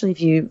time, especially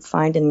if you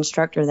find an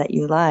instructor that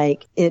you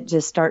like, it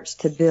just starts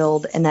to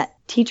build and that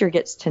teacher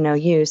gets to know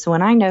you. So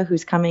when I know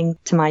who's coming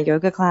to my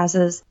yoga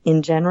classes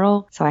in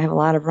general, so I have a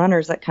lot of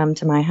runners that come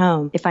to my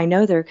home. If I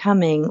know they're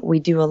coming,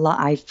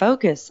 I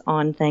focus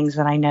on things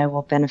that I know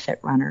will benefit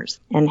runners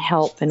and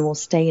help and will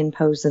stay in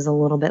poses a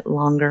little bit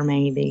longer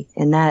maybe.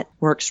 And that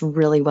works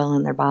really well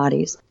in their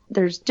bodies.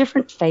 There's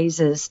different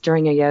phases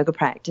during a yoga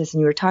practice,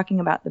 and you were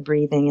talking about the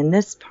breathing, and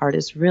this part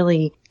is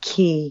really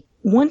key.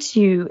 Once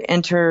you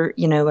enter,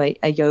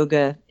 a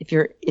yoga, if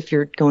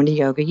you're going to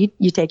yoga,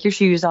 you take your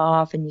shoes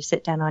off and you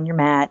sit down on your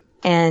mat.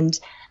 And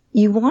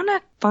you want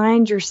to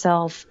find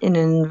yourself in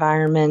an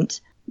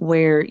environment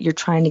where you're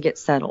trying to get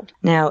settled.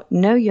 Now,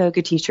 no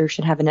yoga teacher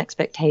should have an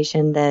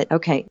expectation that,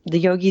 okay, the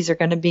yogis are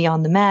going to be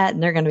on the mat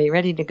and they're going to be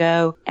ready to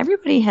go.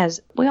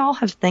 We all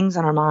have things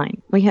on our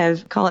mind.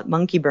 Call it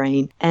monkey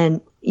brain,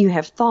 and you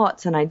have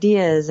thoughts and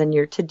ideas and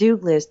your to-do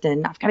list,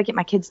 and I've got to get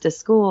my kids to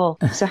school.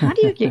 So how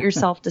do you get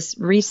yourself to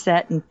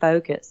reset and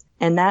focus?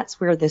 And that's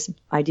where this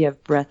idea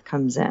of breath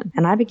comes in.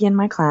 And I begin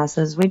my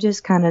classes. We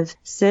just kind of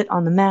sit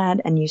on the mat,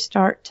 and you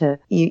start to,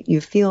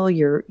 you feel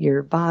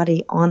your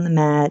body on the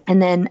mat,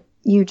 and then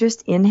you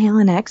just inhale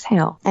and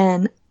exhale.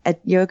 And a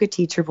yoga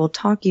teacher will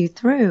talk you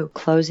through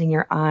closing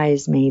your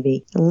eyes,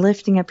 maybe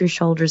lifting up your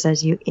shoulders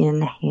as you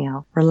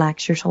inhale,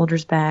 relax your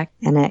shoulders back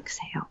and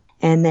exhale.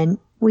 And then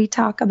we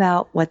talk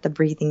about what the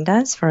breathing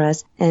does for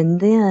us. And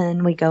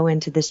then we go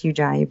into this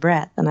Ujjayi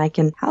breath. And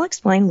I'll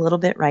explain a little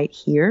bit right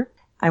here.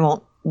 I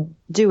won't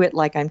do it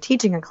like I'm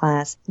teaching a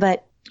class,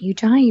 but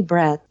Ujjayi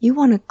breath, you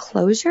want to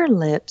close your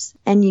lips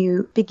and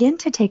you begin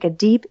to take a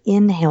deep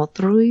inhale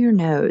through your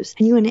nose.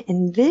 And you want to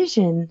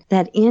envision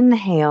that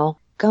inhale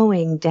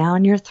going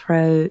down your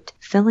throat,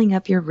 filling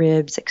up your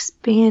ribs,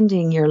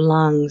 expanding your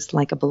lungs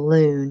like a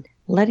balloon,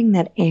 letting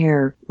that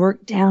air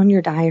work down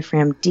your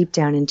diaphragm deep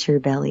down into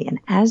your belly. And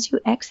as you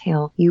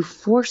exhale, you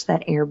force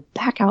that air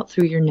back out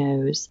through your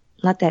nose.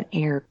 Let that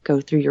air go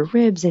through your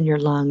ribs and your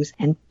lungs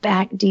and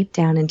back deep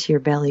down into your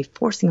belly,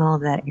 forcing all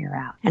of that air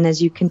out. And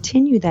as you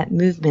continue that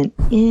movement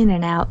in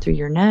and out through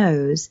your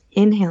nose,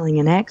 inhaling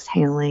and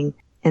exhaling,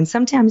 and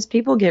sometimes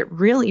people get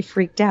really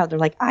freaked out. They're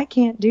like, I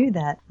can't do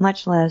that,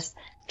 much less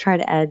try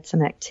to add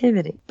some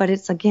activity. But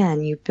it's,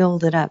 again, you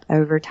build it up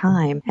over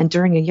time. And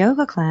during a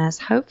yoga class,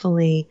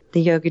 hopefully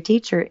the yoga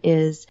teacher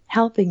is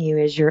helping you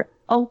as you're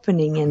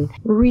opening and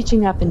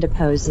reaching up into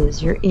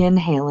poses, you're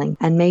inhaling.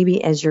 And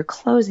maybe as you're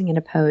closing in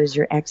a pose,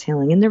 you're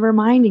exhaling. And they're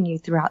reminding you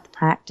throughout the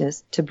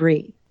practice to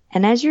breathe.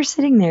 And as you're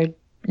sitting there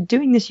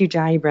doing this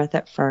Ujjayi breath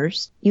at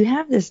first, you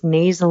have this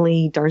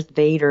nasally Darth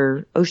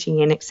Vader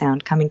oceanic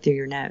sound coming through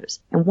your nose.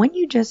 And when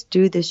you just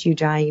do this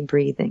Ujjayi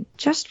breathing,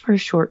 just for a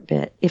short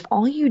bit, if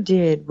all you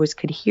did was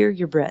could hear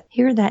your breath,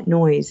 hear that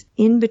noise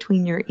in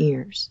between your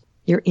ears,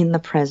 you're in the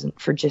present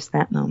for just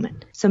that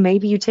moment. So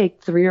maybe you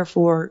take 3 or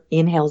 4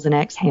 inhales and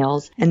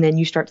exhales, and then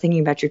you start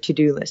thinking about your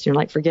to-do list. You're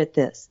like, forget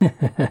this.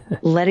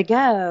 Let it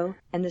go.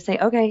 And then say,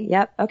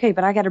 okay,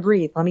 but I got to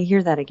breathe. Let me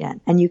hear that again.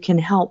 And you can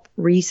help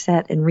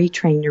reset and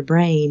retrain your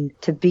brain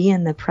to be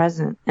in the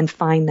present and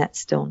find that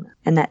stillness.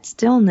 And that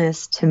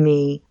stillness, to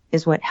me,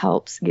 is what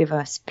helps give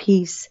us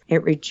peace.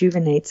 It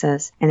rejuvenates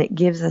us, and it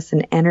gives us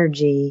an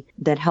energy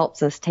that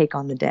helps us take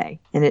on the day.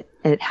 And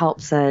it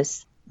helps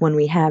us when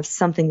we have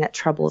something that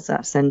troubles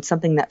us and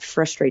something that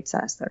frustrates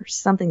us, or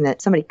something that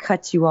somebody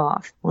cuts you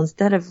off. Well,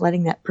 instead of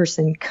letting that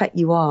person cut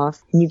you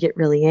off and you get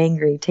really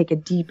angry, take a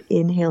deep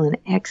inhale and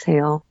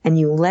exhale and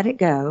you let it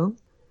go.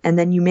 And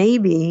then you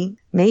maybe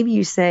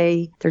you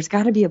say, there's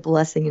got to be a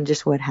blessing in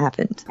just what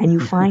happened. And you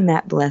find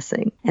that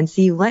blessing. And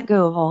so you let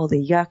go of all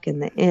the yuck and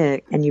the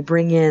ick, and you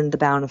bring in the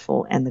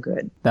bountiful and the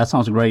good. That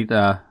sounds great.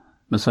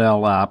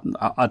 Michelle,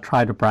 I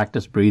try to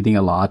practice breathing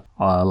a lot.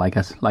 Like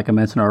I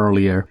mentioned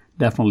earlier,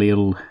 definitely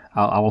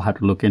I will have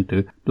to look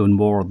into doing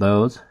more of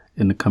those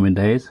in the coming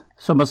days.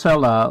 So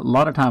Michelle, a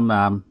lot of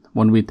time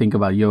when we think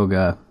about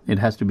yoga, it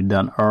has to be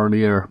done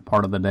earlier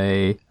part of the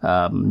day.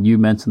 You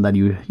mentioned that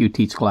you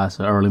teach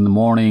classes early in the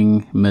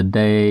morning,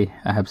 midday.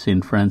 I have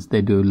seen friends,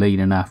 they do late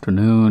in the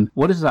afternoon.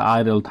 What is the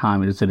ideal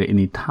time? Is it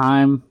any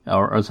time,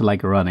 or is it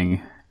like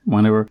running?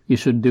 Whenever you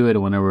should do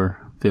it, whenever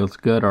feels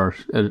good, or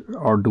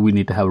do we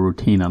need to have a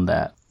routine on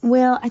that?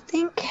 Well, I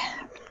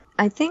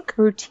think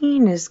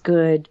routine is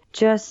good,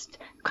 just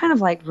kind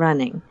of like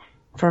running.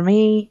 For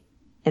me,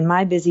 in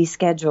my busy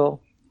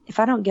schedule, if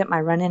I don't get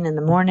my run in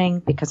the morning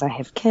because I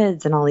have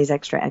kids and all these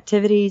extra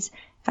activities,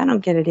 if I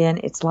don't get it in,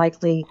 it's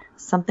likely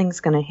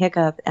something's going to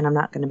hiccup and I'm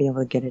not going to be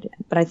able to get it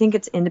in. But I think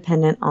it's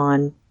independent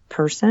on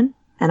person,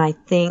 and I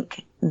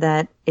think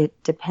that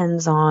it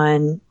depends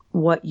on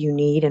what you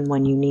need and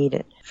when you need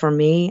it. For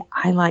me,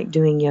 I like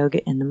doing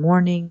yoga in the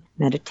morning,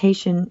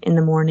 meditation in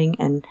the morning,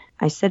 and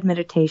I said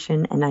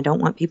meditation, and I don't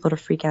want people to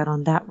freak out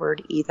on that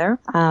word either.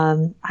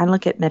 I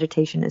look at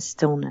meditation as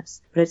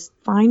stillness, but it's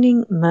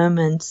finding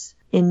moments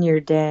in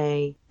your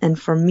day. And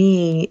for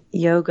me,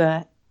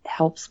 yoga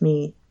helps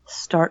me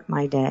start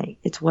my day.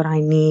 It's what I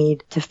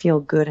need to feel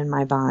good in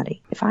my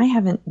body. If I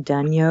haven't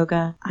done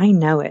yoga, I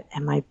know it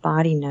and my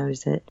body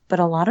knows it. But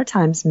a lot of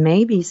times,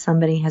 maybe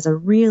somebody has a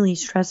really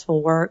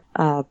stressful work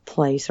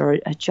place or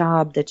a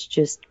job that's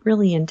just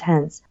really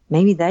intense.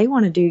 Maybe they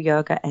want to do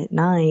yoga at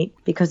night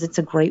because it's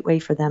a great way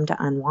for them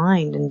to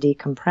unwind and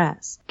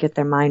decompress, get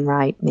their mind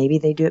right. Maybe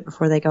they do it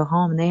before they go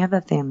home and they have a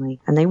family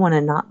and they want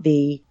to not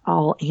be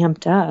all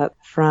amped up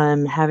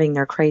from having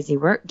their crazy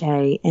work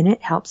day. And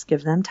it helps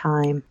give them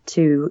time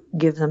to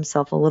give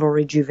themselves a little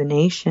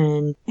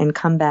rejuvenation and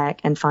come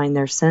back and find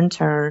their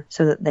center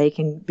so that they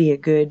can be a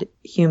good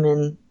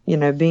human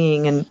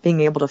being and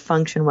being able to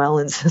function well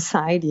in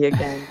society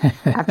again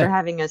after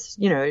having a,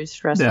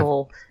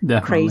 stressful,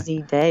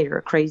 crazy day or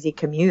a crazy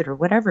commute or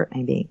whatever it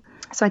may be.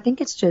 So I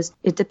think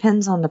it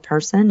depends on the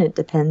person. It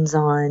depends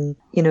on,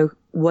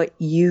 what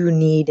you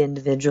need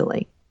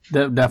individually.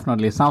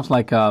 Definitely. It sounds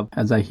like,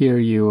 as I hear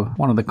you,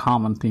 one of the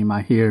common theme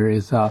I hear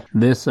is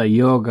this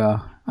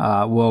yoga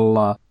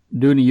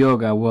doing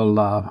yoga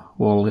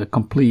will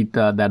complete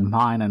that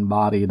mind and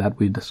body that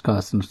we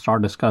discussed and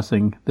start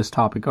discussing this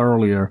topic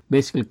earlier.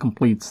 Basically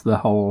completes the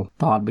whole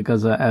thought,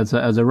 because as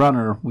a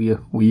runner,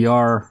 we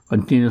are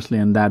continuously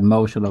in that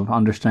motion of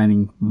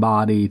understanding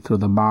body through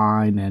the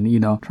mind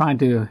and, trying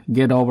to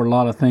get over a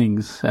lot of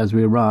things as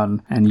we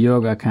run, and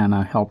yoga kind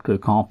of help to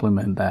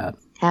complement that.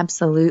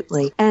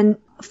 Absolutely. And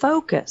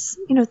focus.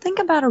 Think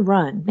about a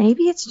run.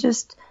 Maybe it's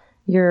just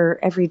your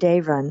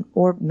everyday run,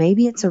 or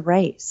maybe it's a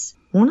race.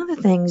 One of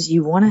the things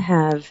you want to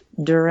have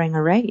during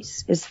a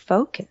race is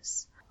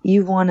focus.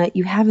 You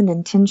have an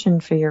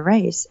intention for your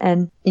race,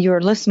 and your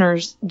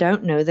listeners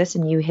don't know this,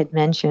 and you had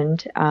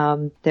mentioned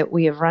that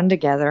we have run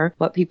together.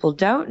 What people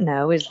don't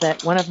know is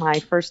that one of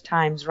my first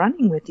times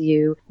running with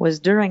you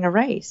was during a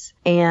race,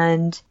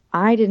 and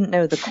I didn't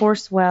know the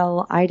course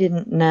well. I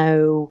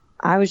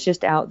was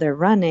just out there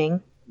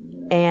running,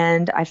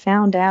 and I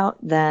found out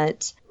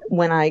that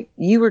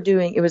you were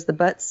doing, it was the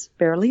Butts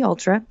Barely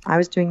Ultra. I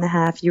was doing the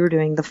half, you were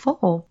doing the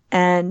full.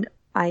 And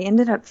I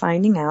ended up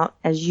finding out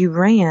as you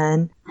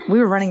ran, we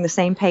were running the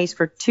same pace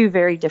for two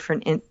very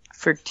different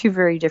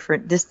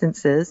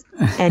distances.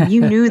 And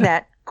you knew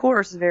that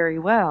course very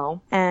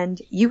well,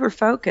 and you were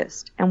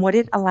focused. And what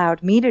it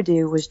allowed me to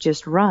do was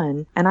just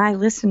run. And I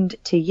listened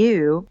to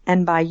you,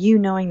 and by you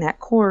knowing that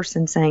course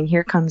and saying,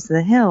 here comes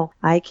the hill,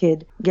 I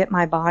could get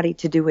my body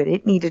to do what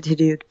it needed to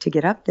do to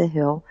get up the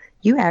hill.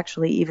 You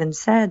actually even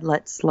said,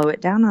 let's slow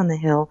it down on the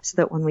hill so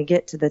that when we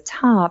get to the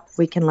top,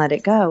 we can let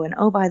it go. And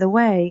oh, by the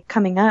way,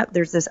 coming up,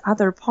 there's this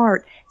other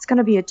part. It's going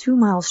to be a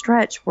 2-mile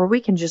stretch where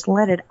we can just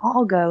let it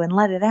all go and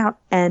let it out.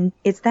 And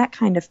it's that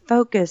kind of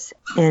focus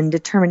and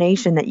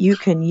determination that you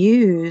can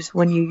use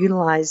when you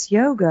utilize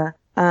yoga.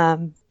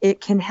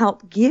 It can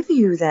help give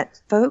you that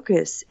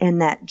focus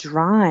and that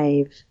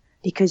drive,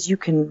 because you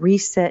can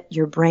reset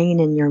your brain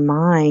and your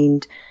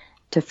mind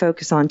to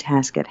focus on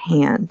task at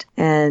hand.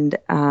 And,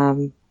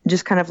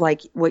 just kind of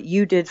like what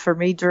you did for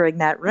me during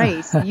that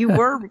race. You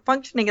were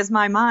functioning as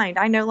my mind.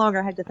 I no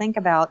longer had to think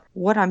about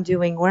what I'm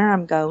doing, where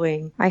I'm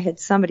going. I had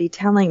somebody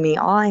telling me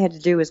all I had to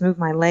do was move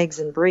my legs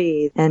and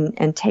breathe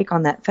and take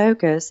on that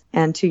focus.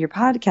 And to your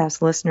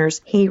podcast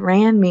listeners, he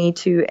ran me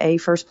to a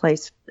first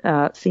place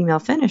female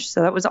finish.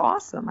 So that was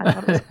awesome. I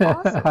thought it was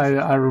awesome.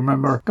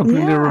 I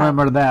completely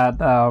remember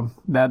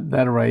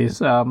that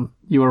race.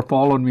 You were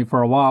following me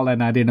for a while,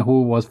 and I didn't know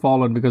who was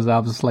following, because I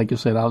was, like you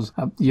said, I was,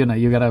 you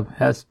got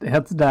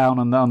heads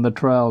down on the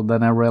trail.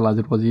 Then I realized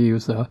it was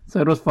you. So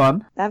it was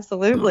fun.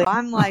 Absolutely.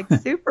 I'm like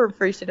super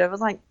appreciative. I was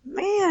like,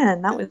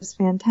 man, that was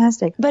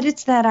fantastic. But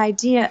it's that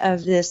idea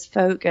of this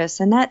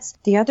focus. And that's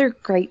the other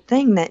great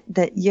thing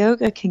that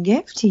yoga can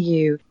give to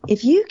you.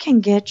 If you can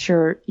get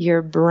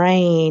your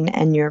brain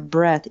and your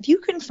breath, if you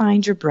can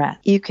find your breath,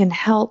 you can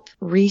help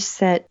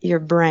reset your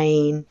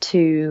brain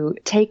to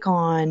take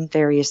on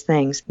various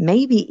things.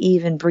 Maybe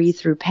even breathe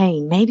through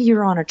pain. Maybe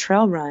you're on a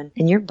trail run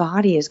and your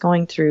body is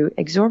going through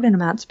exorbitant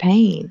amounts of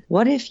pain.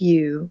 What if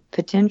you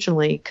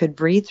potentially could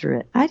breathe through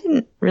it? I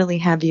didn't really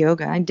have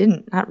yoga. I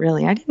didn't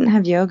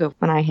have yoga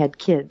when I had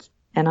kids.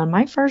 And on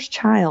my first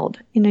child,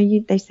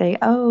 they say,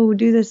 oh,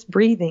 do this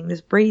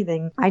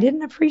breathing. I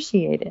didn't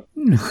appreciate it.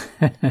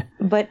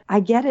 But I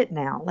get it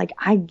now. Like,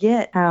 I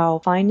get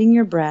how finding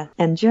your breath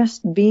and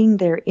just being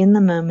there in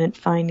the moment,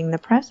 finding the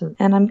present.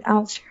 And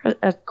I'll share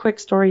a quick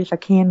story if I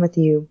can with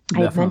you.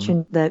 Definitely. I had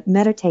mentioned the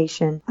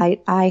meditation.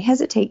 I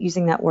hesitate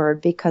using that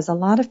word because a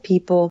lot of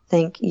people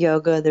think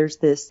yoga, there's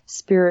this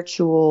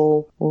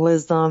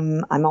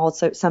spiritualism.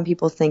 Some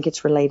people think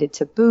it's related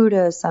to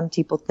Buddha. Some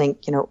people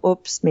think,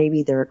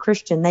 maybe they're a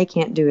Christian. They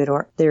can't do it,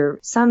 or they're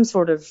some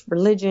sort of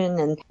religion.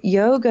 And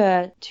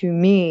yoga, to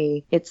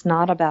me, it's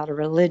not about a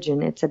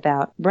religion. It's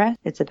about breath.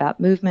 It's about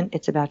movement.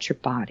 It's about your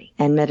body.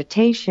 And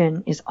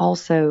meditation is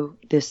also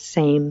this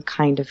same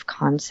kind of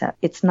concept.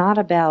 It's not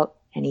about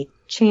any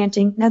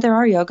chanting. Now, there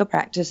are yoga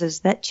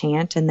practices that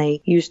chant, and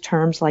they use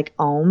terms like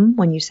Om.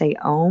 When you say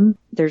Om,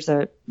 there's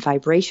a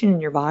vibration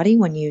in your body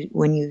when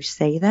you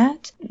say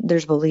that.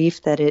 There's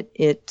belief that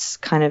it's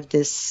kind of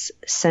this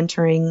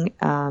centering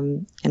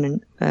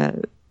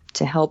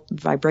to help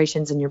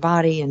vibrations in your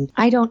body. And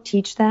I don't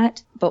teach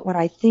that, but what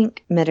I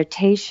think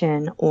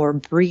meditation or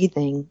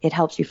breathing, it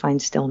helps you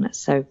find stillness.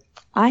 So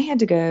I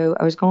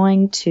was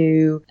going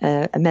to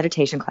a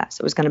meditation class.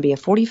 It was going to be a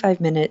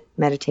 45-minute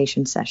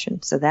meditation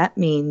session. So that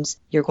means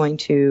you're going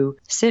to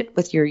sit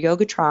with your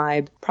yoga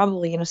tribe,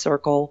 probably in a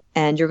circle,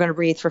 and you're going to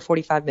breathe for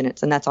 45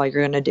 minutes, and that's all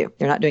you're going to do.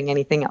 You're not doing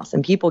anything else.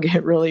 And people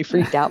get really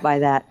freaked out by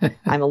that.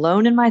 I'm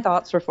alone in my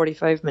thoughts for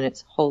 45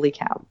 minutes. Holy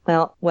cow.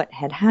 Well, what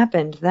had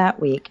happened that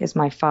week is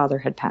my father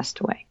had passed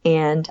away.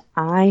 And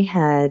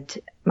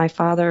my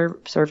father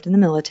served in the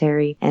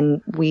military,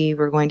 and we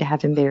were going to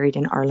have him buried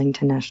in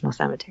Arlington National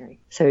Cemetery.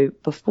 So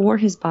before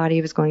his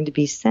body was going to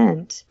be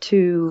sent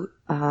to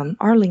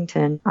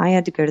Arlington, I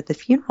had to go to the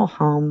funeral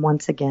home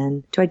once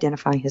again to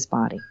identify his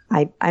body.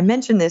 I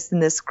mention this in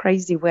this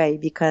crazy way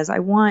because I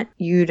want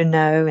you to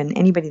know, and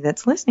anybody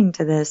that's listening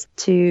to this,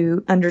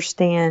 to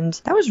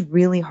understand that was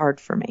really hard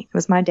for me. It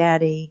was my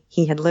daddy.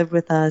 He had lived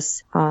with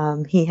us.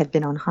 He had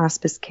been on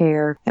hospice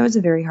care. It was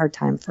a very hard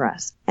time for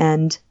us.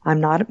 And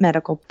I'm not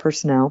medical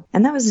personnel.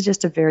 And that was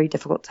just a very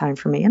difficult time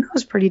for me. And I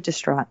was pretty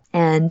distraught.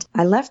 And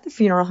I left the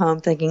funeral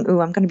home thinking,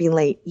 ooh, I'm going to be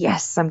late.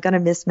 Yes, I'm going to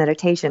miss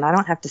meditation. I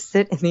don't have to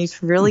sit in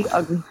these really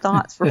ugly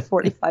thoughts for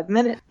 45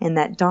 minutes. And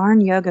that darn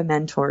yoga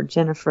mentor,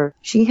 Jennifer,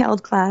 she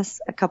held class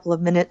a couple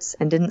of minutes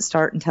and didn't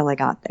start until I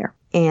got there.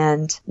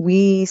 And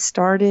we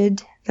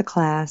started the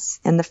class,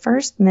 and the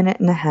first minute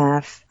and a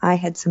half, I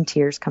had some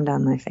tears come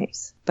down my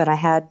face. But I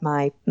had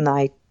my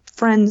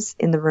friends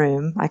in the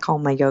room, I call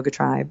my yoga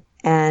tribe,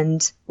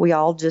 and we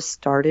all just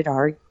started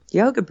our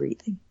yoga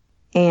breathing.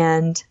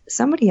 And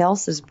somebody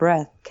else's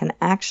breath can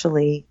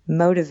actually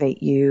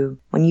motivate you.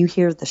 When you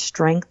hear the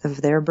strength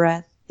of their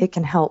breath, it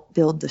can help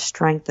build the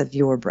strength of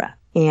your breath.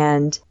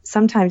 And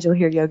sometimes you'll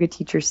hear yoga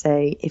teachers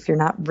say, if you're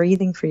not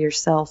breathing for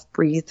yourself,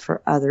 breathe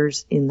for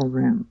others in the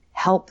room.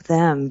 Help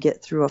them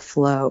get through a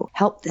flow.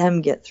 Help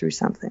them get through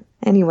something.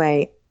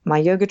 Anyway, my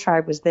yoga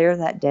tribe was there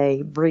that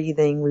day,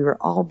 breathing. We were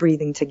all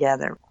breathing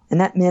together. And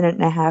that minute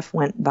and a half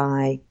went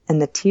by,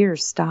 and the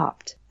tears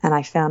stopped, and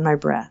I found my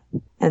breath.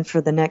 And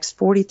for the next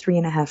 43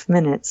 and a half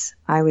minutes,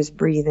 I was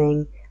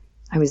breathing.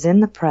 I was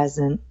in the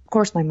present. Of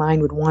course, my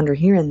mind would wander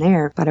here and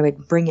there, but I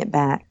would bring it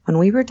back. When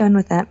we were done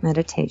with that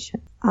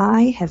meditation,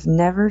 I have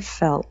never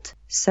felt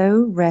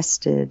so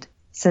rested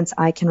since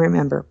I can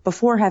remember,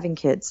 before having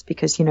kids,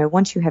 because,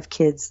 once you have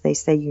kids, they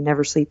say you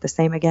never sleep the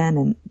same again,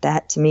 and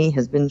that to me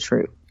has been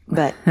true.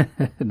 But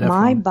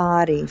my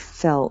body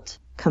felt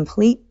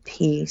complete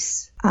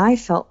peace. I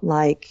felt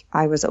like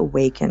I was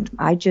awakened.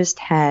 I just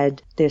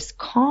had this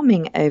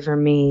calming over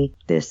me,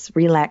 this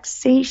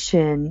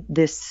relaxation,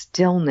 this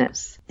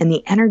stillness, and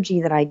the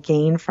energy that I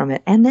gained from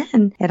it. And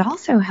then it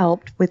also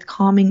helped with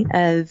calming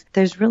of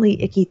those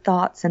really icky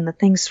thoughts and the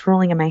things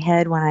swirling in my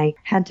head when I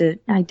had to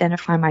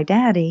identify my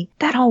daddy.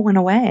 That all went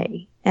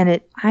away. And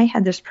I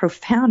had this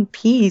profound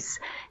peace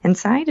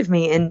inside of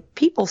me, and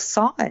people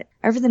saw it.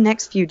 Over the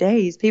next few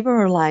days, people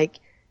were like,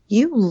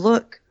 you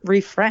look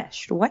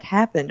refreshed. What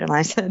happened? And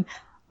I said,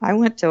 I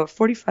went to a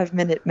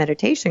 45-minute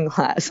meditation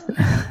class.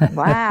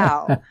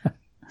 Wow.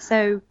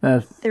 So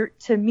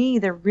to me,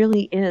 there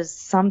really is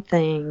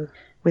something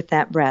with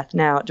that breath.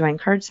 Now, do I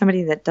encourage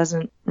somebody that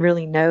doesn't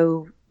really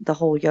know the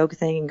whole yoga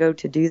thing and go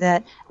to do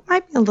that? It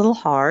might be a little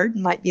hard,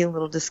 might be a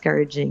little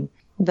discouraging,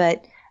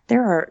 but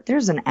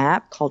there's an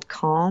app called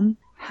Calm.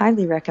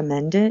 Highly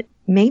recommend it.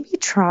 Maybe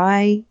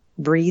try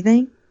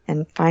breathing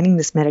and finding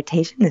this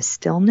meditation, this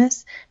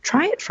stillness.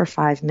 Try it for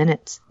 5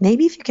 minutes.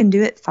 Maybe if you can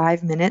do it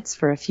 5 minutes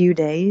for a few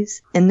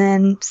days, and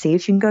then see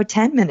if you can go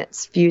 10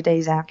 minutes a few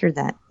days after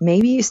that.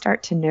 Maybe you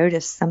start to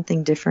notice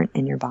something different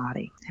in your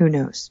body. Who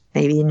knows?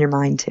 Maybe in your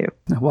mind too.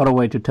 What a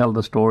way to tell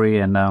the story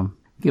and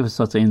give us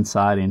such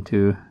insight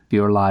into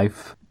your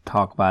life.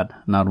 Talk about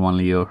not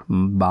only your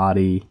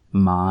body,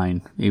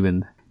 mind,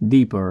 even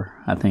deeper.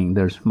 I think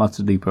there's much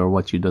deeper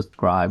what you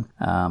described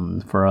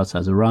for us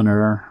as a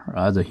runner,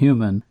 as a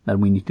human, that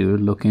we need to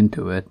look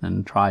into it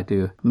and try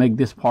to make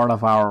this part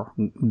of our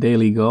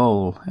daily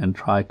goal and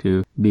try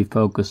to be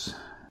focused,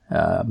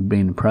 be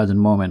in the present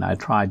moment. I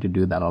try to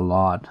do that a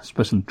lot,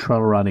 especially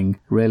trail running.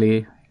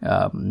 Really,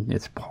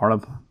 that's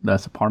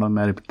a part of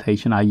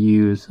meditation I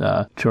use.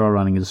 Trail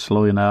running is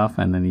slow enough,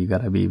 and then you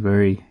got to be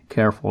very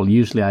careful.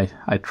 Usually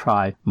I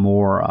try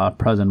more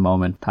present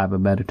moment type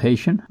of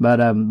meditation,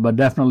 but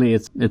definitely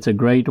it's a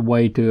great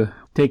way to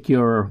take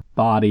your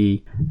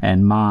body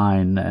and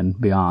mind and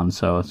beyond.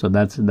 So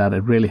that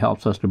it really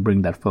helps us to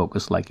bring that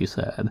focus, like you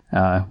said,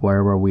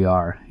 wherever we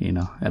are,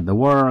 at the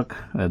work,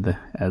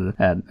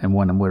 and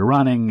when we're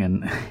running,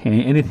 and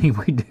anything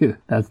we do.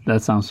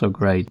 That sounds so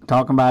great.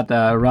 Talking about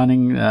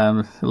running,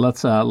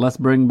 let's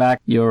bring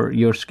back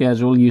your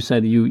schedule. You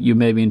said you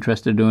may be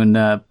interested in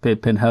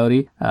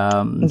Pinhoti.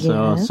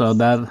 Yes. So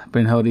that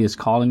Pinhoti is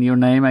calling your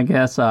name, I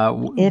guess.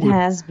 It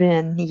has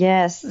been.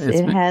 Yes,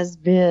 it has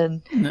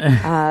been.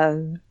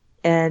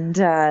 And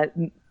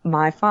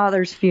my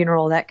father's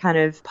funeral, that kind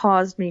of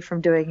paused me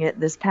from doing it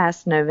this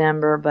past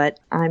November, but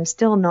I'm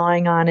still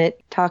gnawing on it,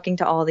 talking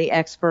to all the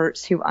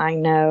experts who I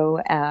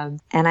know.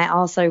 And I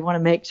also want to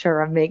make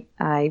sure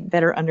I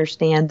better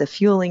understand the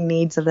fueling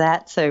needs of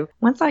that. So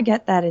once I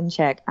get that in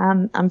check,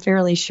 I'm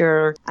fairly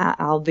sure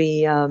I'll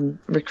be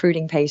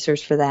recruiting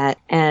pacers for that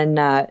and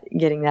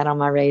getting that on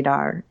my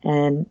radar.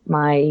 And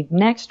my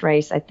next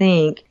race, I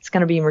think, it's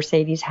going to be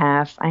Mercedes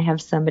Half. I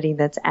have somebody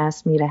that's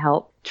asked me to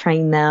help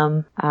train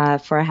them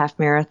for a half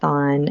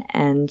marathon,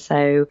 and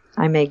so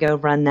I may go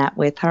run that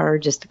with her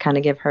just to kind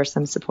of give her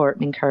some support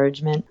and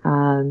encouragement,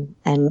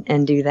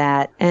 and do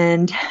that.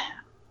 And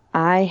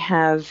I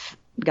have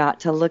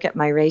got to look at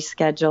my race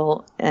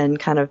schedule and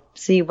kind of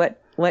see what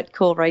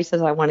cool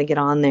races I want to get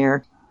on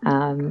there,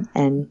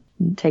 and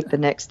take the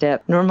next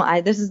step.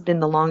 Normally, this has been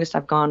the longest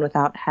I've gone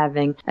without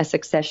having a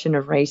succession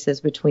of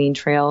races between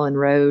trail and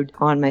road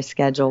on my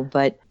schedule.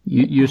 But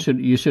you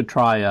should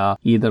try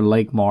either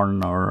Lake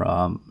Martin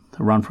or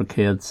Run for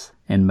Kids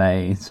in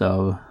May.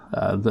 So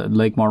the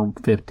Lake Martin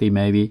 50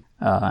 maybe.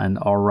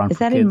 Or Run for Kids. Is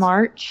that in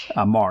March?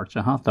 March,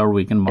 third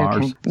week in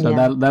March. Okay. So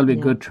that'll be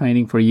good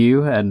training for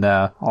you, and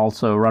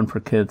also Run for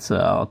Kids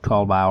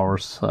 12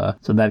 hours.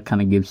 So that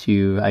kind of gives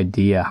you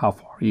idea how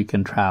far you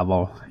can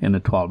travel in the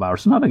 12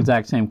 hours. Not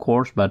exact same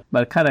course, but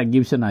it kind of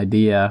gives you an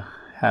idea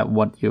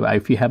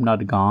if you have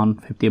not gone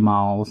 50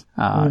 miles,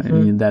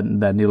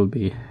 then it'll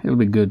be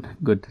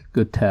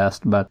good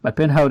test. But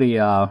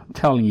Pinhoti,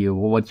 telling you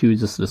what you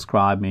just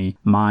described me,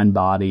 mind,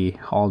 body,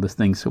 all these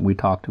things that we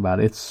talked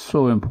about, it's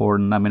so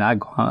important. I mean, I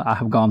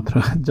have gone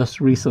through it just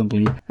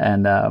recently,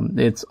 and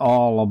it's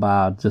all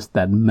about just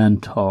that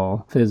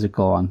mental,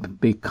 physical, and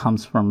it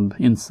comes from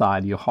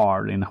inside your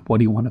heart and what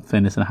do you want to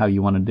finish and how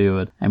you want to do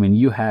it. I mean,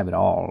 you have it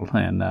all,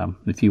 and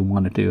if you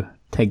wanted to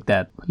take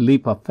that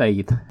leap of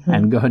faith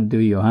and go and do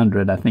your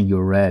 100, I think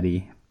you're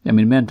ready. I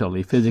mean,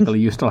 mentally, physically,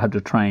 you still have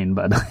to train,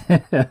 but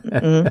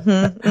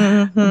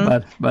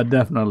but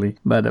definitely,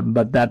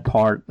 but that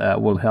part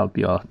will help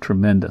you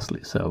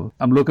tremendously. So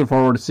I'm looking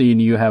forward to seeing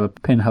you have a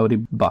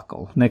Pinhoti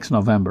buckle next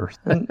November.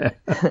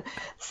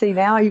 See,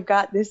 now you've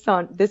got this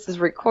on. This is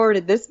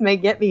recorded. This may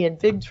get me in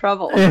big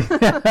trouble.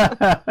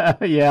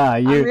 Yeah,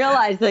 I'm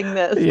realizing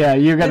this. Yeah,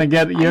 you're gonna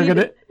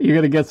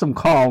get some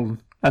calls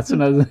as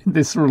soon as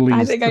this release.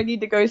 I think I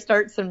need to go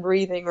start some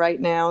breathing right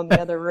now in the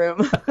other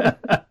room.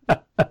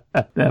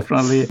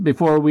 Definitely.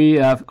 Before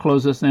we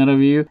close this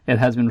interview, it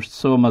has been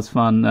so much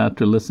fun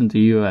to listen to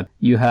you.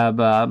 You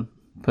have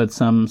put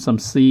some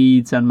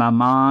seeds in my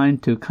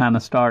mind to kind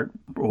of start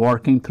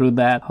working through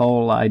that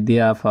whole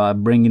idea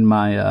of bringing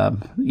my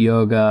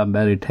yoga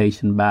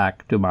meditation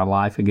back to my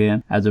life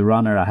again. As a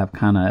runner, I have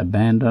kind of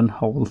abandoned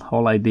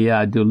whole idea.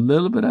 I do a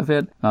little bit of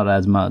it, not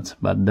as much,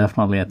 but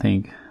definitely I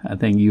think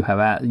you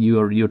have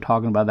you're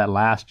talking about that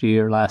last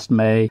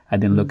May. I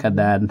didn't look at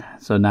that,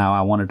 so now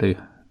I wanted to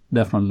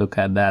definitely look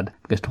at that,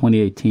 because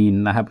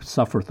 2018 I have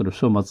suffered through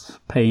so much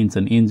pains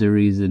and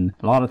injuries, and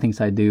a lot of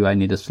things I do, I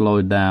need to slow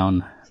it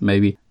down,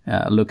 maybe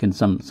look in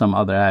some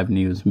other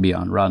avenues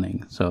beyond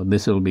running. So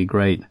this will be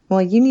great.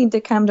 Well, you need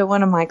to come to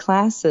one of my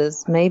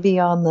classes, maybe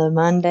on the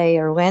Monday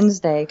or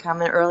Wednesday.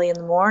 Come in early in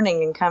the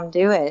morning and come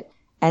do it.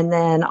 And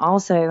then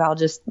also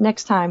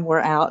next time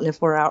we're out, and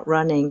if we're out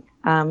running,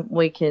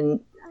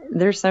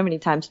 there's so many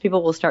times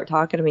people will start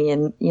talking to me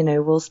and,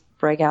 we'll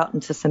break out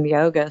into some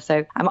yoga.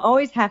 So I'm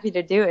always happy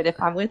to do it.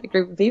 If I'm with a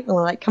group of people,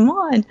 I'm like, come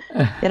on.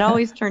 It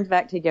always turns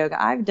back to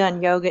yoga. I've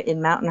done yoga in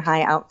Mountain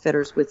High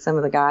Outfitters with some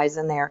of the guys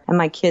in there, and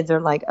my kids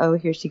are like, oh,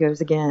 here she goes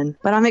again.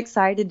 But I'm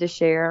excited to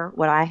share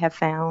what I have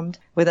found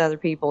with other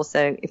people.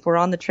 So if we're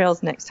on the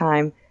trails next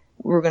time,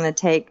 we're going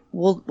to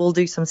we'll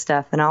do some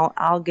stuff, and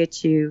I'll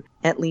get you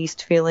at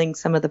least feeling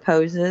some of the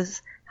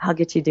poses. I'll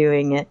get you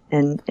doing it,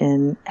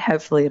 and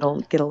hopefully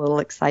it'll get a little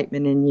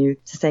excitement in you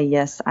to say,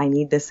 yes, I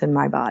need this in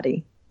my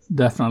body.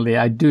 Definitely.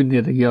 I do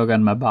need a yoga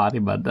in my body,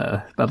 but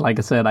like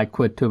I said, I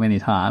quit too many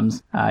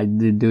times. I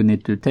do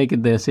need to take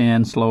this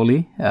in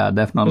slowly,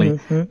 definitely.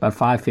 But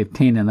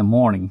 5:15 in the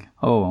morning,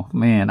 oh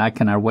man, I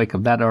cannot wake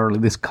up that early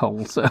this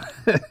cold. So.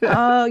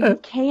 Oh, you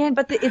can,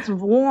 but it's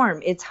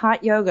warm. It's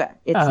hot yoga.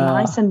 It's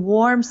nice and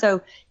warm.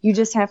 So you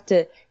just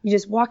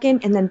walk in,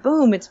 and then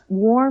boom, it's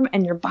warm,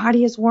 and your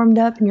body is warmed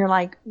up, and you're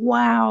like,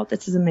 wow,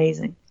 this is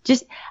amazing.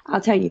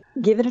 I'll tell you,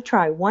 give it a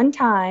try one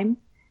time,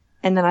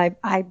 and then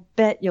I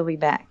bet you'll be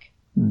back.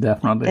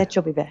 Definitely. I bet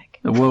you'll be back.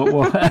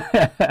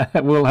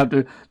 We'll have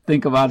to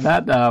think about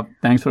that.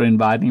 Thanks for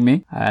inviting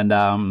me. And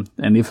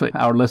if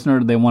our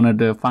listener, they wanted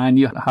to find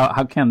you,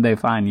 how can they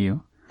find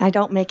you? I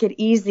don't make it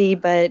easy,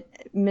 but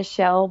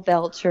Michelle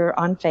Belcher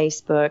on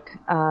Facebook,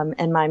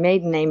 and my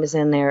maiden name is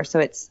in there, so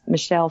it's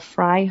Michelle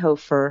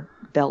Freihofer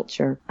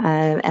Belcher.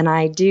 And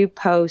I do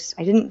post.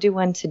 I didn't do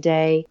one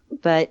today,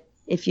 but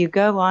if you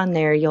go on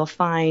there, you'll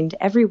find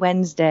every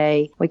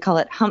Wednesday, we call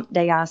it Hump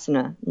Day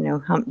Asana,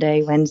 Hump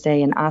Day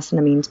Wednesday, and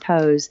asana means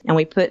pose. And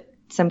we put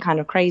some kind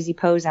of crazy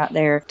pose out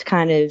there to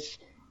kind of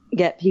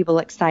get people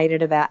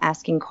excited about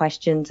asking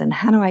questions and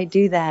how do I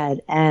do that?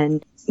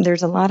 And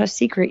there's a lot of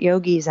secret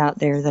yogis out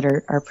there that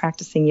are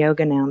practicing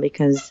yoga now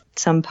because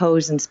some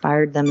pose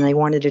inspired them and they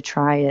wanted to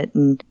try it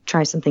and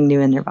try something new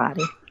in their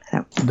body.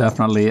 So.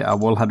 Definitely.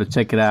 We'll have to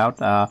check it out.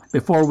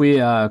 Before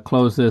we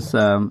close this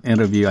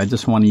interview, I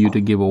just want you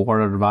to give a word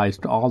of advice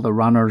to all the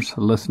runners,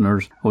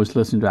 listeners who's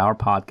listening to our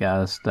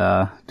podcast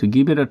to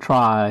give it a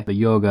try, the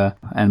yoga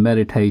and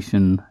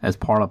meditation as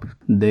part of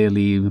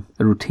daily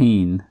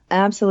routine.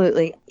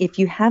 Absolutely. If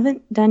you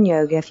haven't done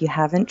yoga, if you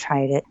haven't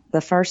tried it,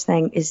 the first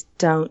thing is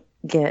don't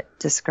get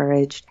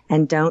discouraged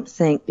and don't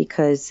think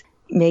because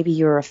maybe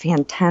you're a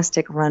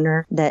fantastic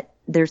runner that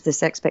there's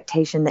this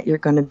expectation that you're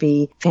going to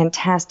be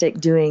fantastic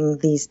doing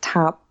these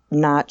top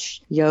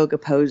top-notch yoga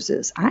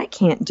poses. I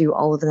can't do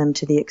all of them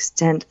to the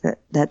extent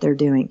that they're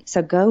doing.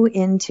 So go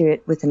into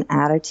it with an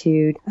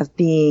attitude of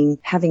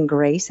having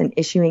grace and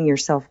issuing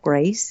yourself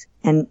grace.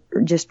 And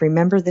just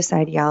remember this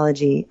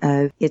ideology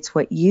of it's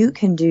what you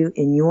can do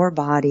in your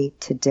body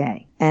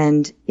today.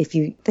 And if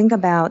you think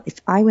about, if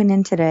I went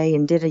in today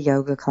and did a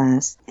yoga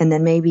class, and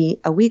then maybe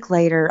a week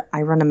later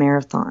I run a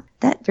marathon,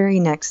 that very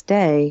next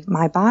day,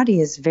 my body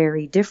is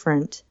very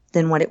different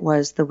than what it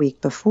was the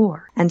week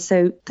before. And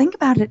so think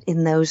about it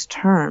in those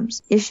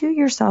terms. Issue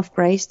yourself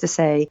grace to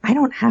say, I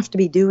don't have to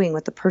be doing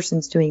what the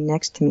person's doing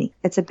next to me.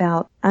 It's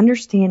about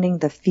understanding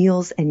the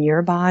feels in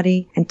your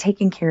body and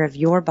taking care of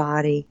your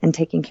body and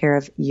taking care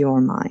of your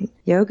mind.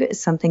 Yoga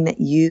is something that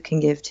you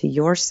can give to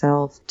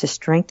yourself, to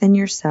strengthen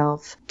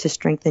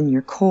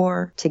your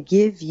core, to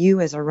give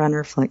you as a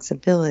runner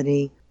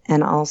flexibility,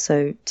 and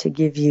also to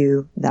give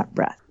you that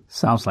breath.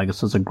 Sounds like it's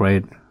such a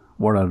great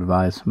word of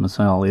advice,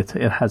 Michelle. It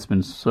has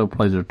been so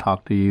pleasure to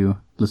talk to you,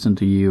 listen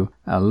to you,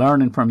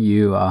 learning from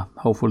you.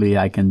 Hopefully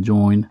I can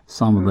join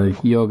some of the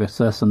yoga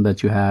session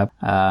that you have,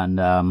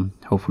 and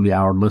hopefully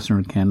our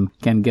listener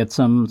can get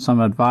some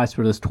advice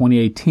for this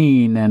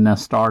 2018 and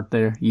start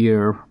their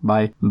year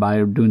by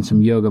doing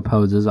some yoga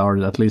poses, or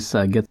at least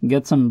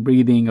get some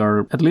breathing,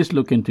 or at least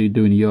look into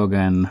doing yoga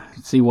and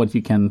see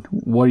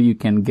where you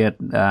can get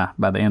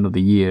by the end of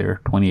the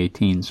year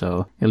 2018.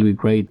 So it'll be a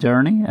great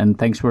journey, and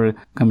thanks for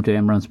coming to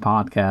Emran's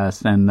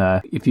podcast.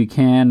 And if you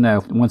can,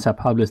 once I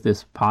publish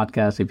this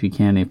podcast, if you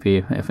can,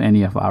 if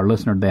any of our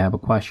listeners, they have a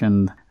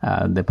question,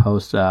 they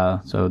post,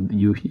 so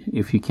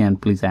if you can,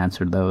 please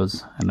answer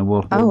those, and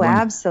we'll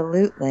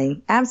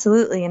absolutely. And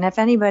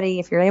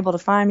if you're able to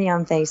find me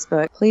on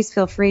Facebook, please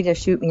feel free to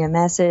shoot me a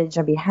message.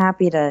 I'd be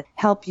happy to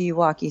help you,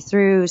 walk you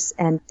through.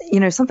 And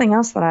something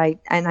else that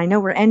I know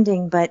we're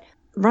ending, but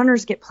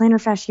runners get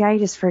plantar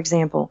fasciitis, for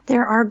example.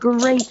 There are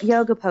great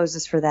yoga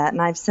poses for that.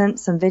 And I've sent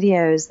some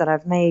videos that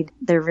I've made.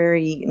 They're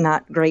very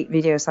not great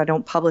videos, so I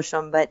don't publish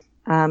them, but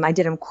I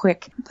did them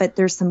quick. But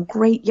there's some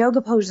great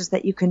yoga poses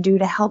that you can do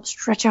to help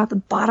stretch out the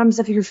bottoms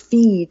of your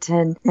feet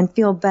and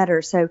feel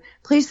better. So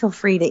please feel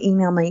free to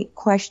email me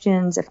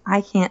questions. If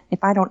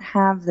I don't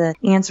have the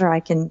answer,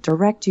 I can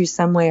direct you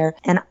somewhere.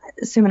 And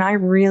Suman, I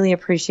really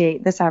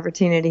appreciate this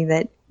opportunity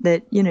that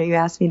you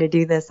asked me to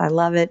do this. I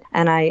love it.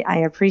 And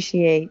I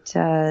appreciate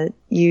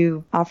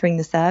you offering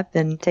this up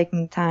and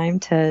taking time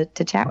to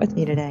chat with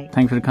me today.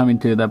 Thanks for coming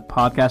to the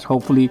podcast.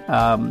 Hopefully,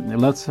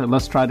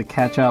 let's try to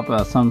catch up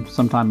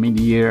sometime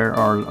mid-year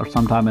or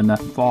sometime in the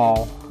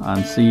fall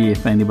and see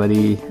if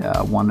anybody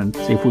we want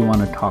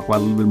to talk about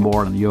a little bit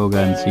more on yoga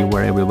and see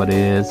where everybody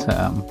is.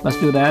 Let's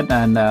do that.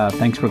 And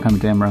thanks for coming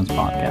to Emran's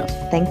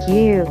podcast. Thank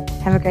you.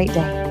 Have a great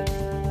day.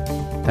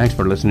 Thanks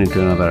for listening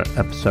to another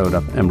episode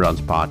of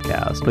Emran's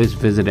podcast. Please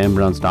visit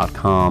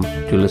emrans.com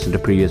to listen to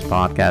previous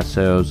podcast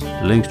shows,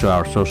 links to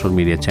our social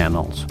media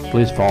channels.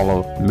 Please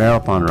follow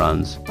Marathon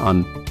Runs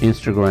on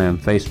Instagram,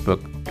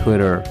 Facebook,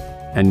 Twitter,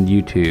 and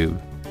YouTube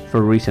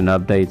for recent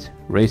updates,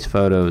 race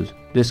photos,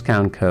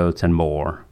 discount codes, and more.